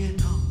got skin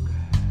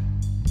hunger.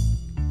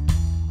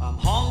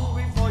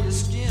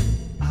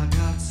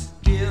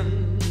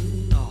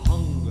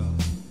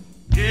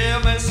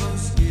 some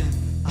skin.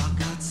 I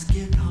got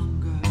skin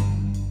hunger.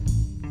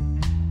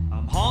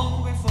 I'm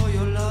hungry for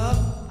your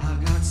love. I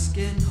got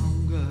skin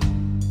hunger.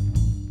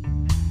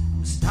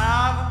 I'm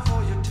starving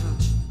for your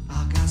touch.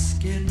 I got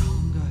skin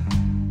hunger.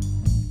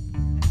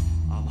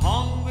 I'm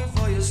hungry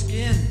for your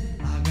skin.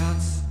 I got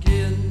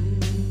skin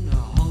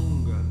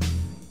hunger.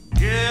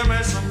 Give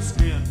me some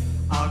skin.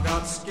 I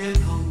got skin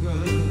hunger.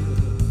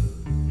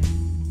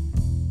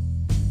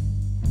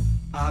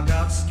 I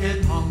got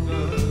skin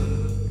hunger.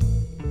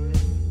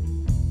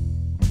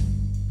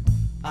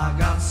 I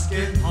got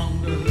skin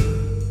hunger.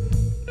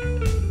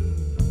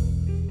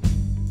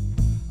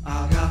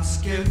 I got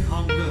skin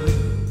hunger.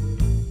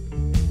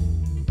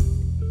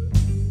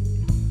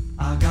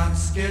 I got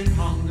skin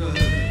hunger.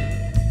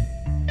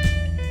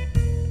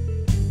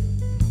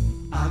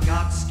 I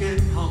got skin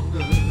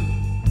hunger.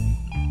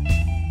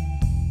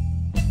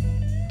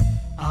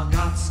 I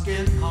got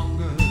skin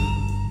hunger.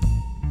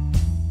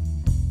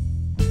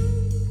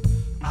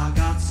 I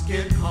got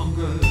skin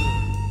hunger.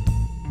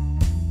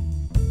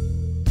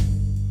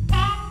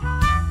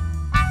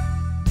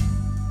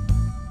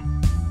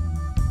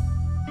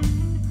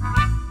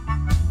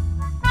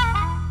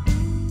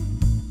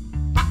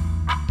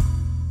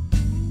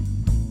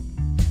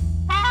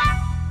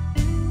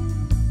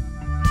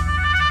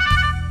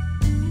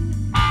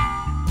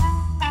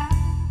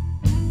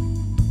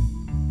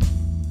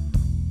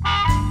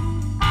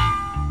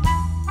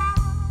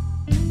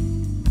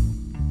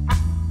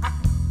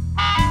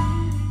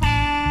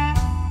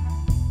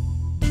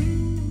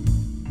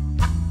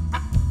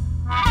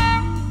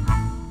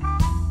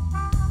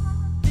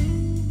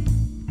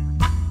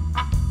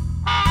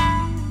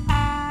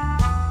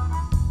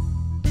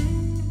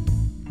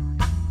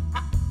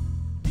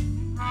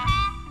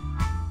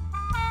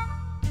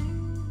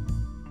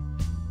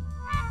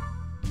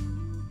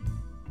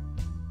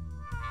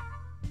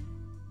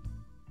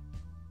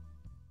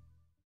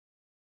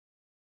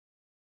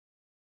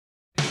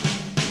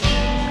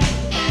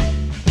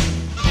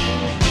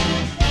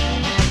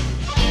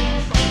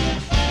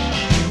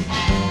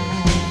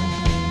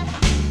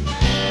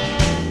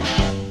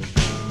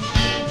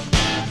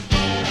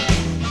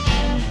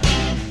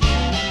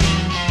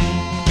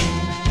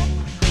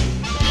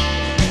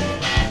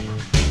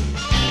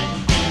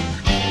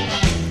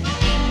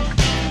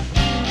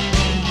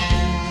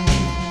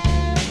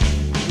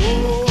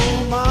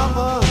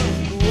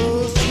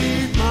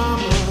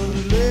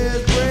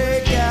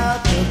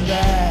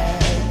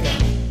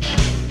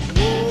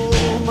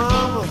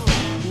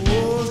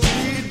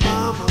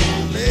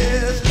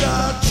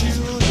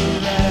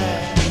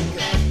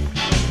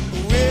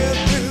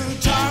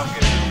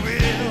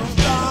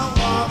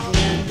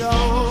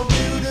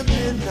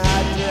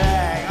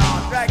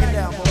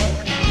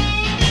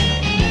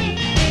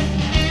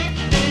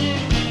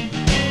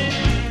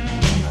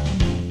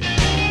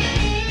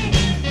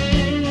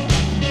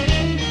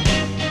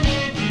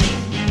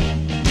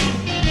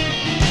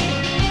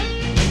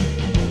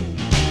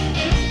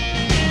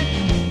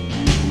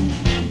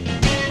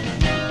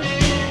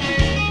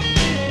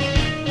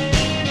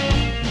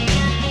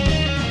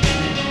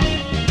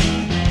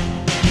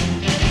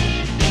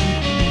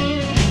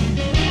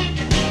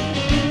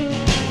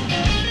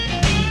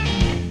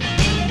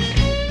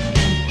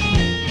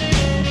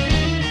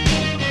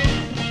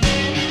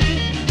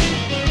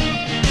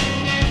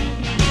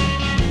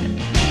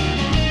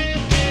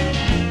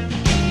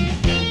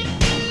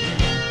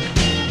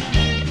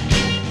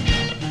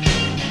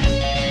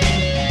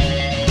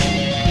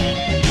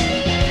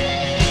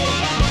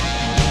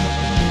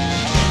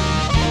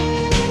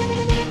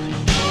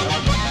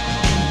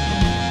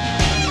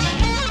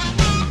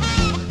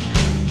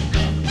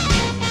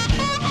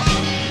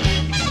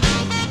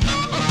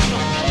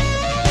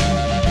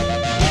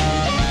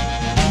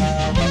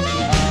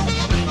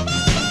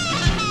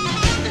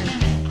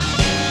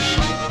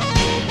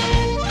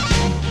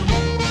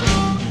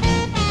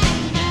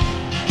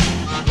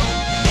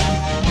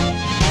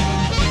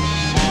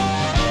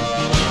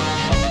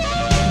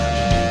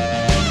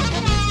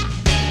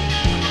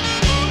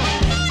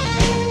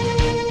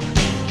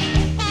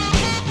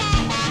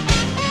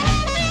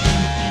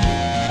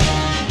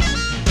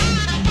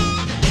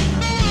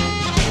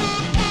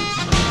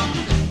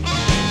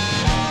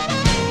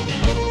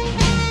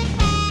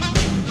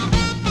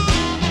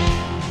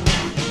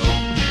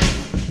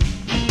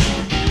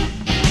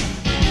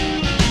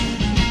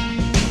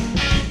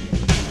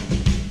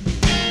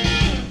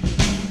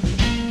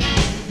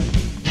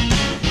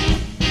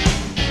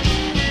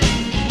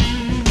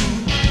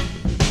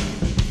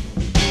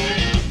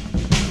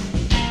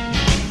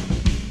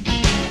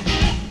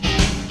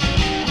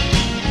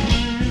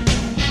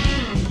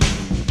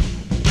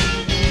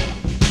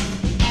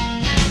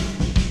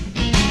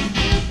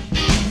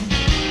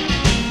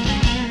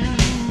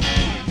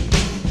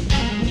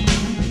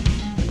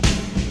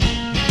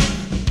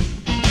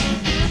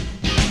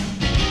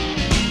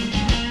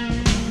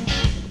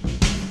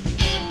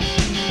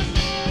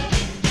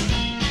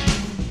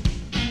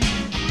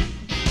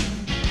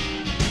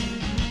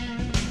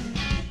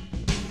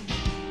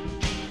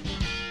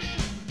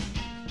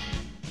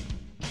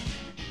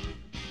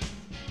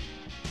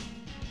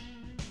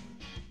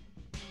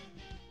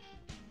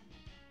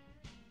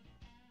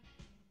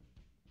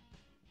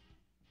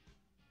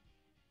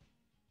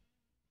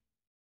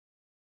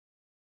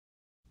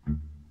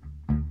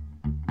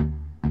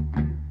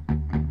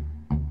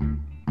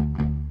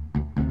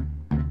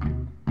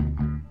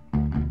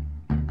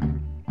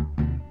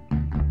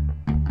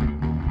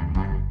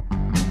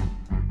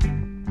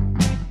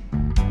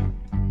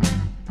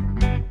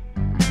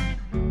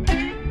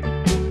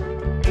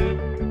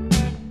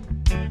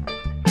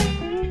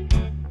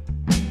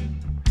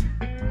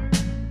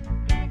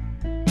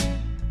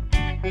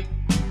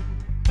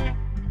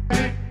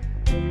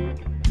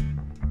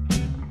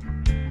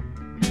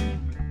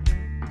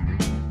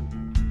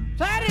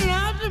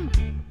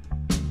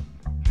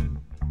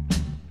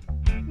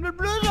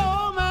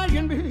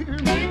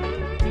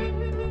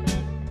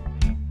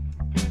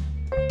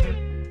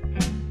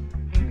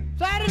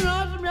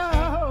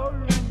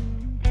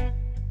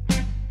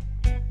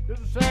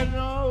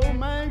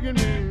 can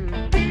be.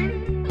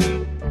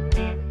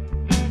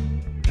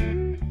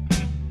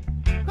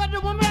 'Cause the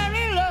woman I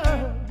really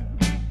love,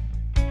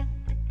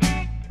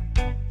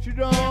 she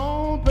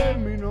don't pay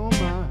me no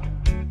mind.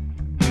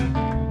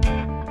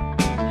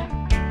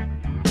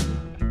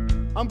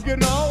 I'm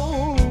getting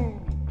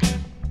old.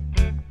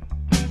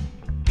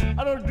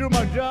 I don't do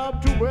my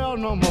job too well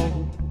no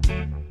more.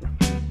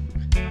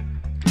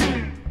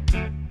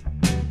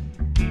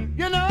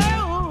 You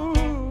know,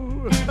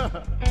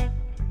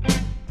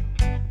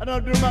 I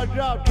don't do my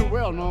job too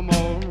well no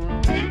more.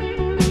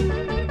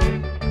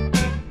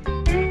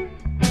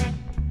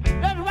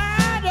 That's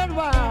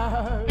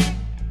why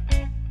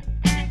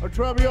a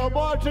 12-year-old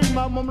boy takes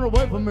my woman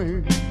away from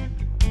me.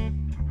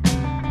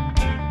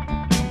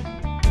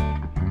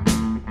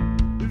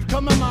 He's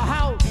come in my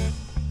house,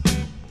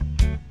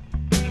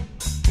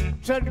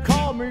 said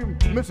call me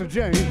Mr.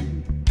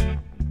 James.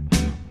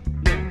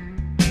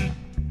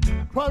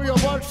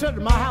 12-year-old boy said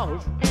to my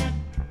house,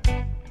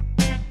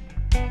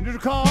 just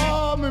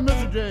call me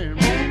Mr.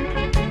 James.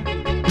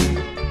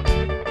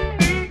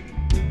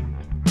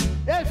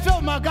 Yeah,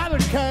 so my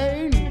garbage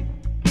can,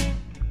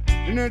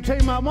 and then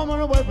take my woman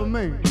away from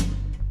me.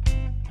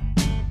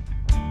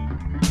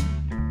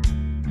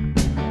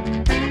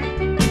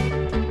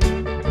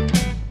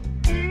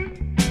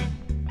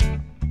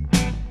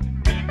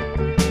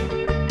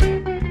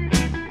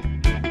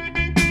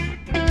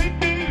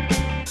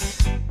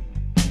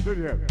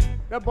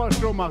 That boy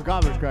stole my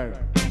garbage can.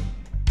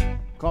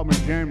 Called me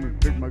James and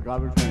picked my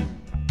garbage can.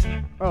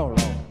 Oh,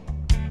 Lord.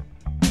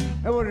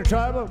 That was a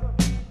trouble.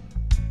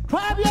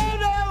 12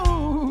 years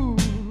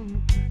old.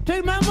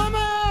 Take my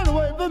woman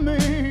away from me.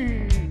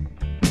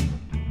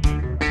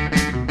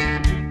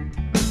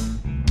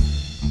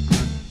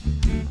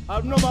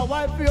 I know my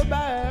wife feel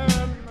bad.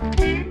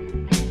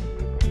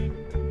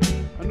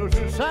 I know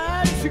she's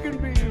sad she can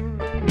be.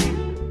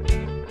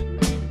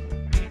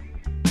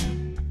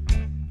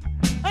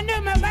 I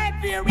know my wife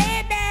feel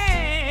red bad.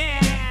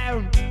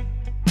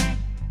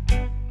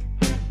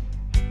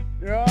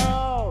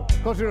 Yeah,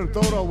 'cause she done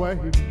throw it away.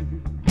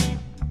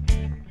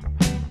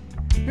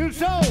 You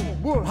so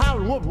wolf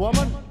howling wolf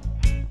woman.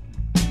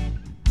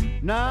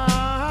 Now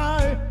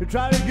you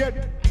try to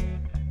get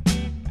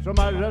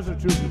somebody else to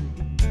me.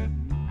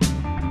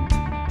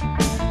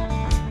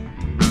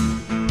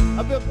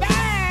 I feel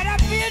bad, I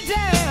feel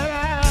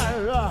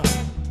terrible.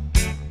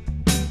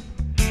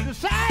 The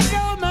side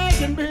no man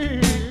can be.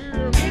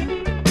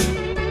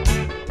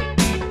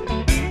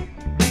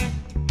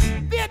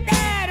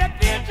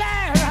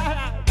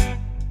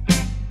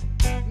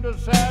 The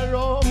sad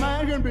old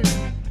man can be.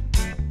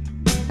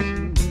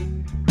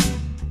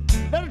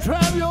 That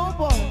 12-year-old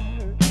boy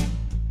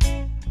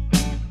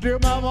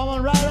took my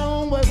woman right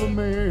on away from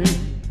me.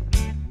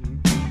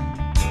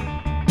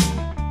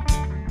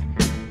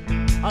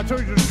 I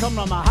told you to come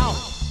to my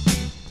house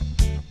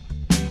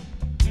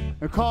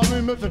and call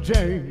me Mr.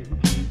 James.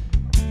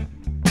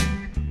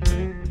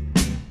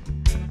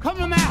 Come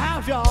to my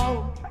house,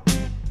 y'all.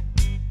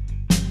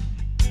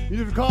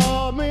 You just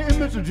call me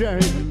Mr.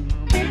 James.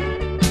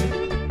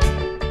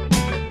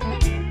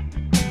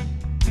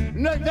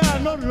 Next thing I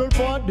know, the little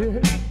boy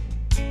did,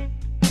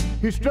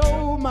 he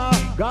stole my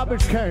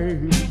garbage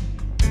can.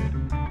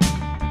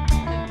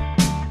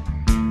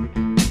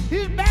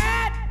 He's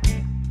bad.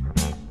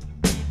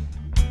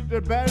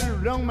 As bad as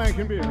a young man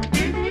can be.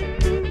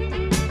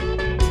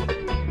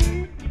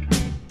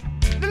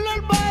 The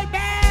little boy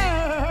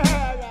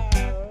bad.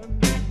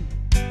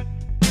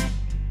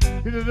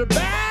 He's as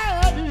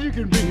bad as you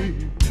can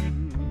be.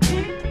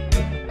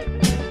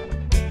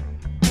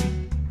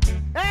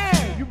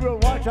 Hey, you better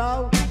watch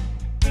out.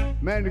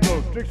 Man, to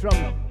go stick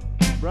something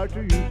right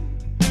to you.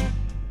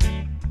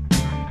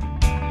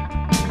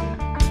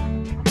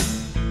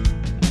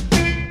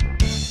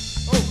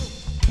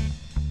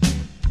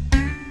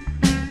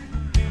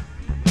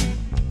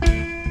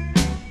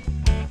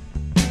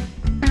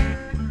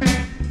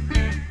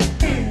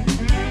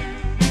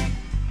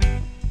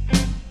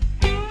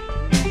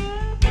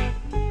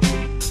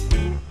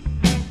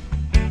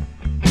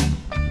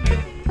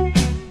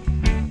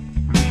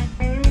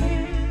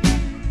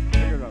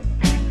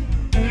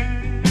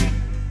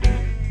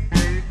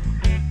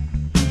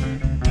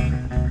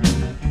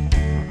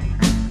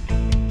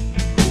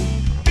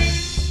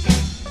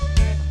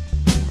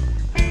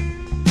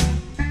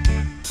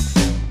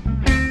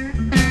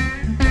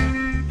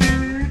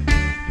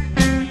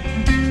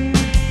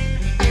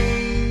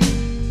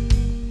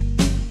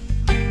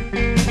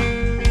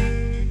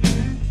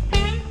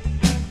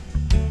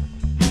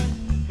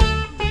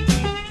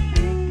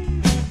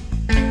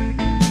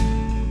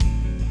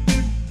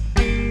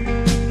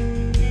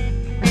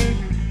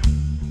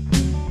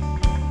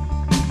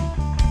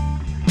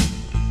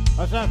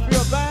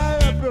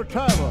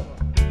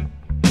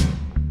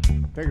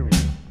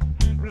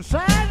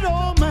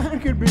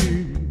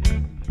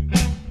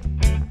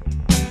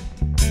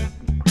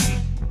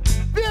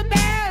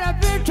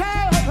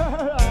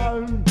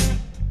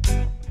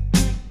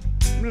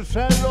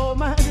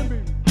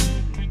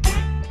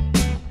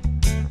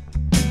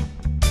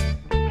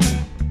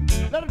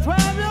 Let a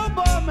 12-year-old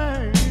boy,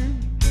 man,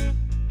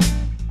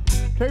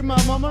 take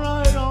my mama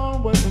right on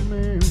away from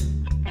me.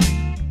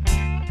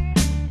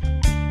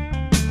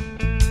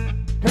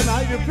 Tell me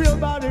how you feel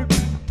about it.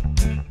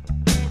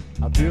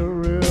 I feel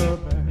real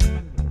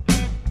bad.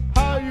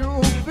 How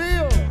you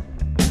feel?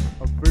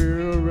 I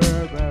feel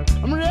real bad.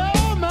 I'm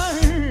real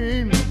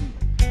man.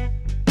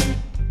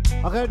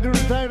 I can't do the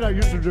things I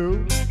used to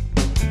do.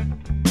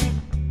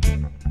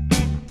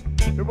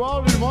 There were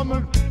all these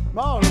women,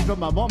 all of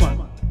my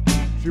woman.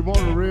 She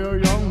wanted a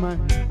real young man.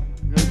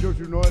 Yeah, don't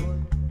you know it?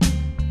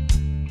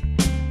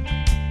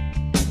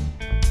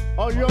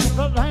 All you young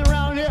fellas hang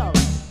around here.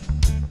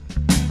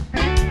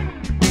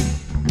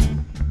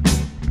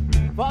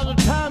 Father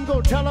time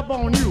go tell up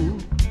on you.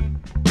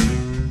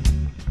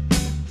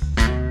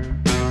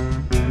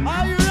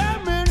 All you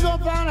young men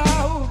gonna find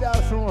out who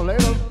got sooner or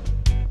later.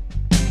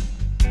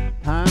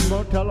 Time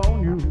gonna tell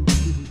on you.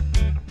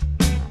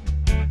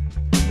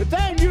 The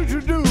thing you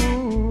should do,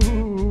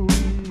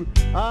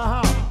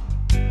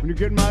 when you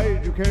get my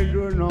age, you can't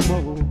do it no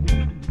more.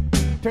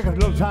 Take a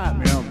little time,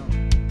 man.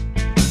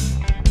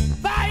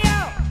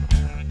 Fire!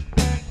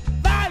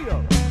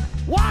 Fire!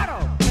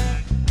 Water!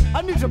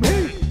 I need some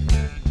heat!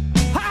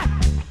 Hot!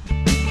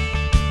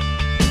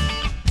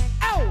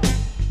 Oh!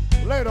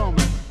 Lay it on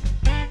me.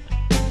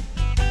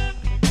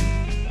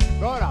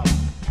 Throw it out.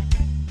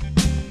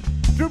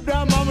 Stoop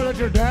down, mama, let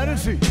your daddy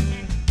see.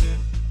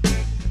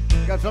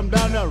 Got something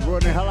down there running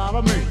the hell out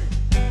of me.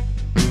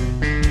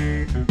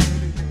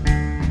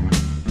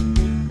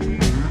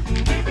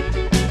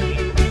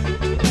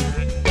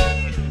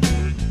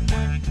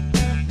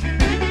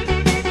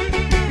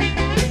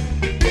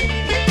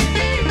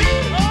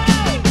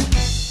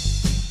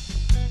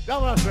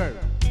 That's what I said.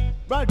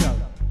 Right now.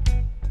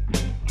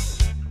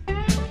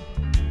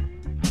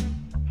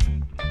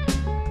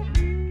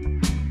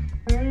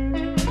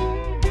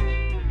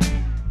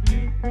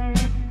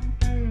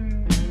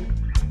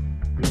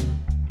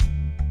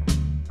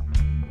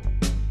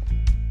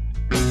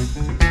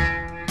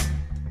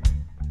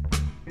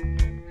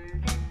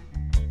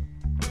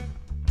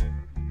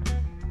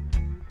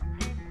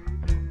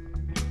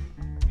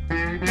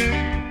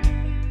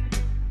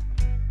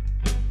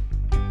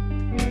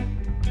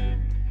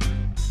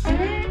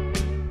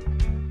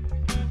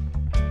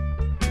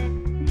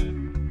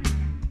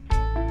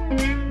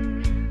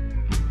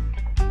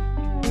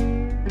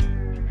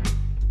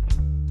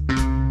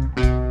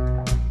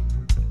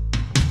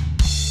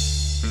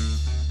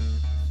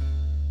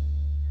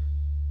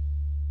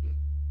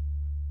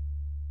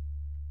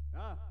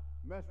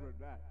 Mess with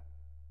that.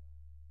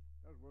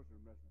 That's worse than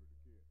messing with the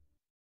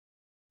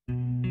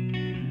kid.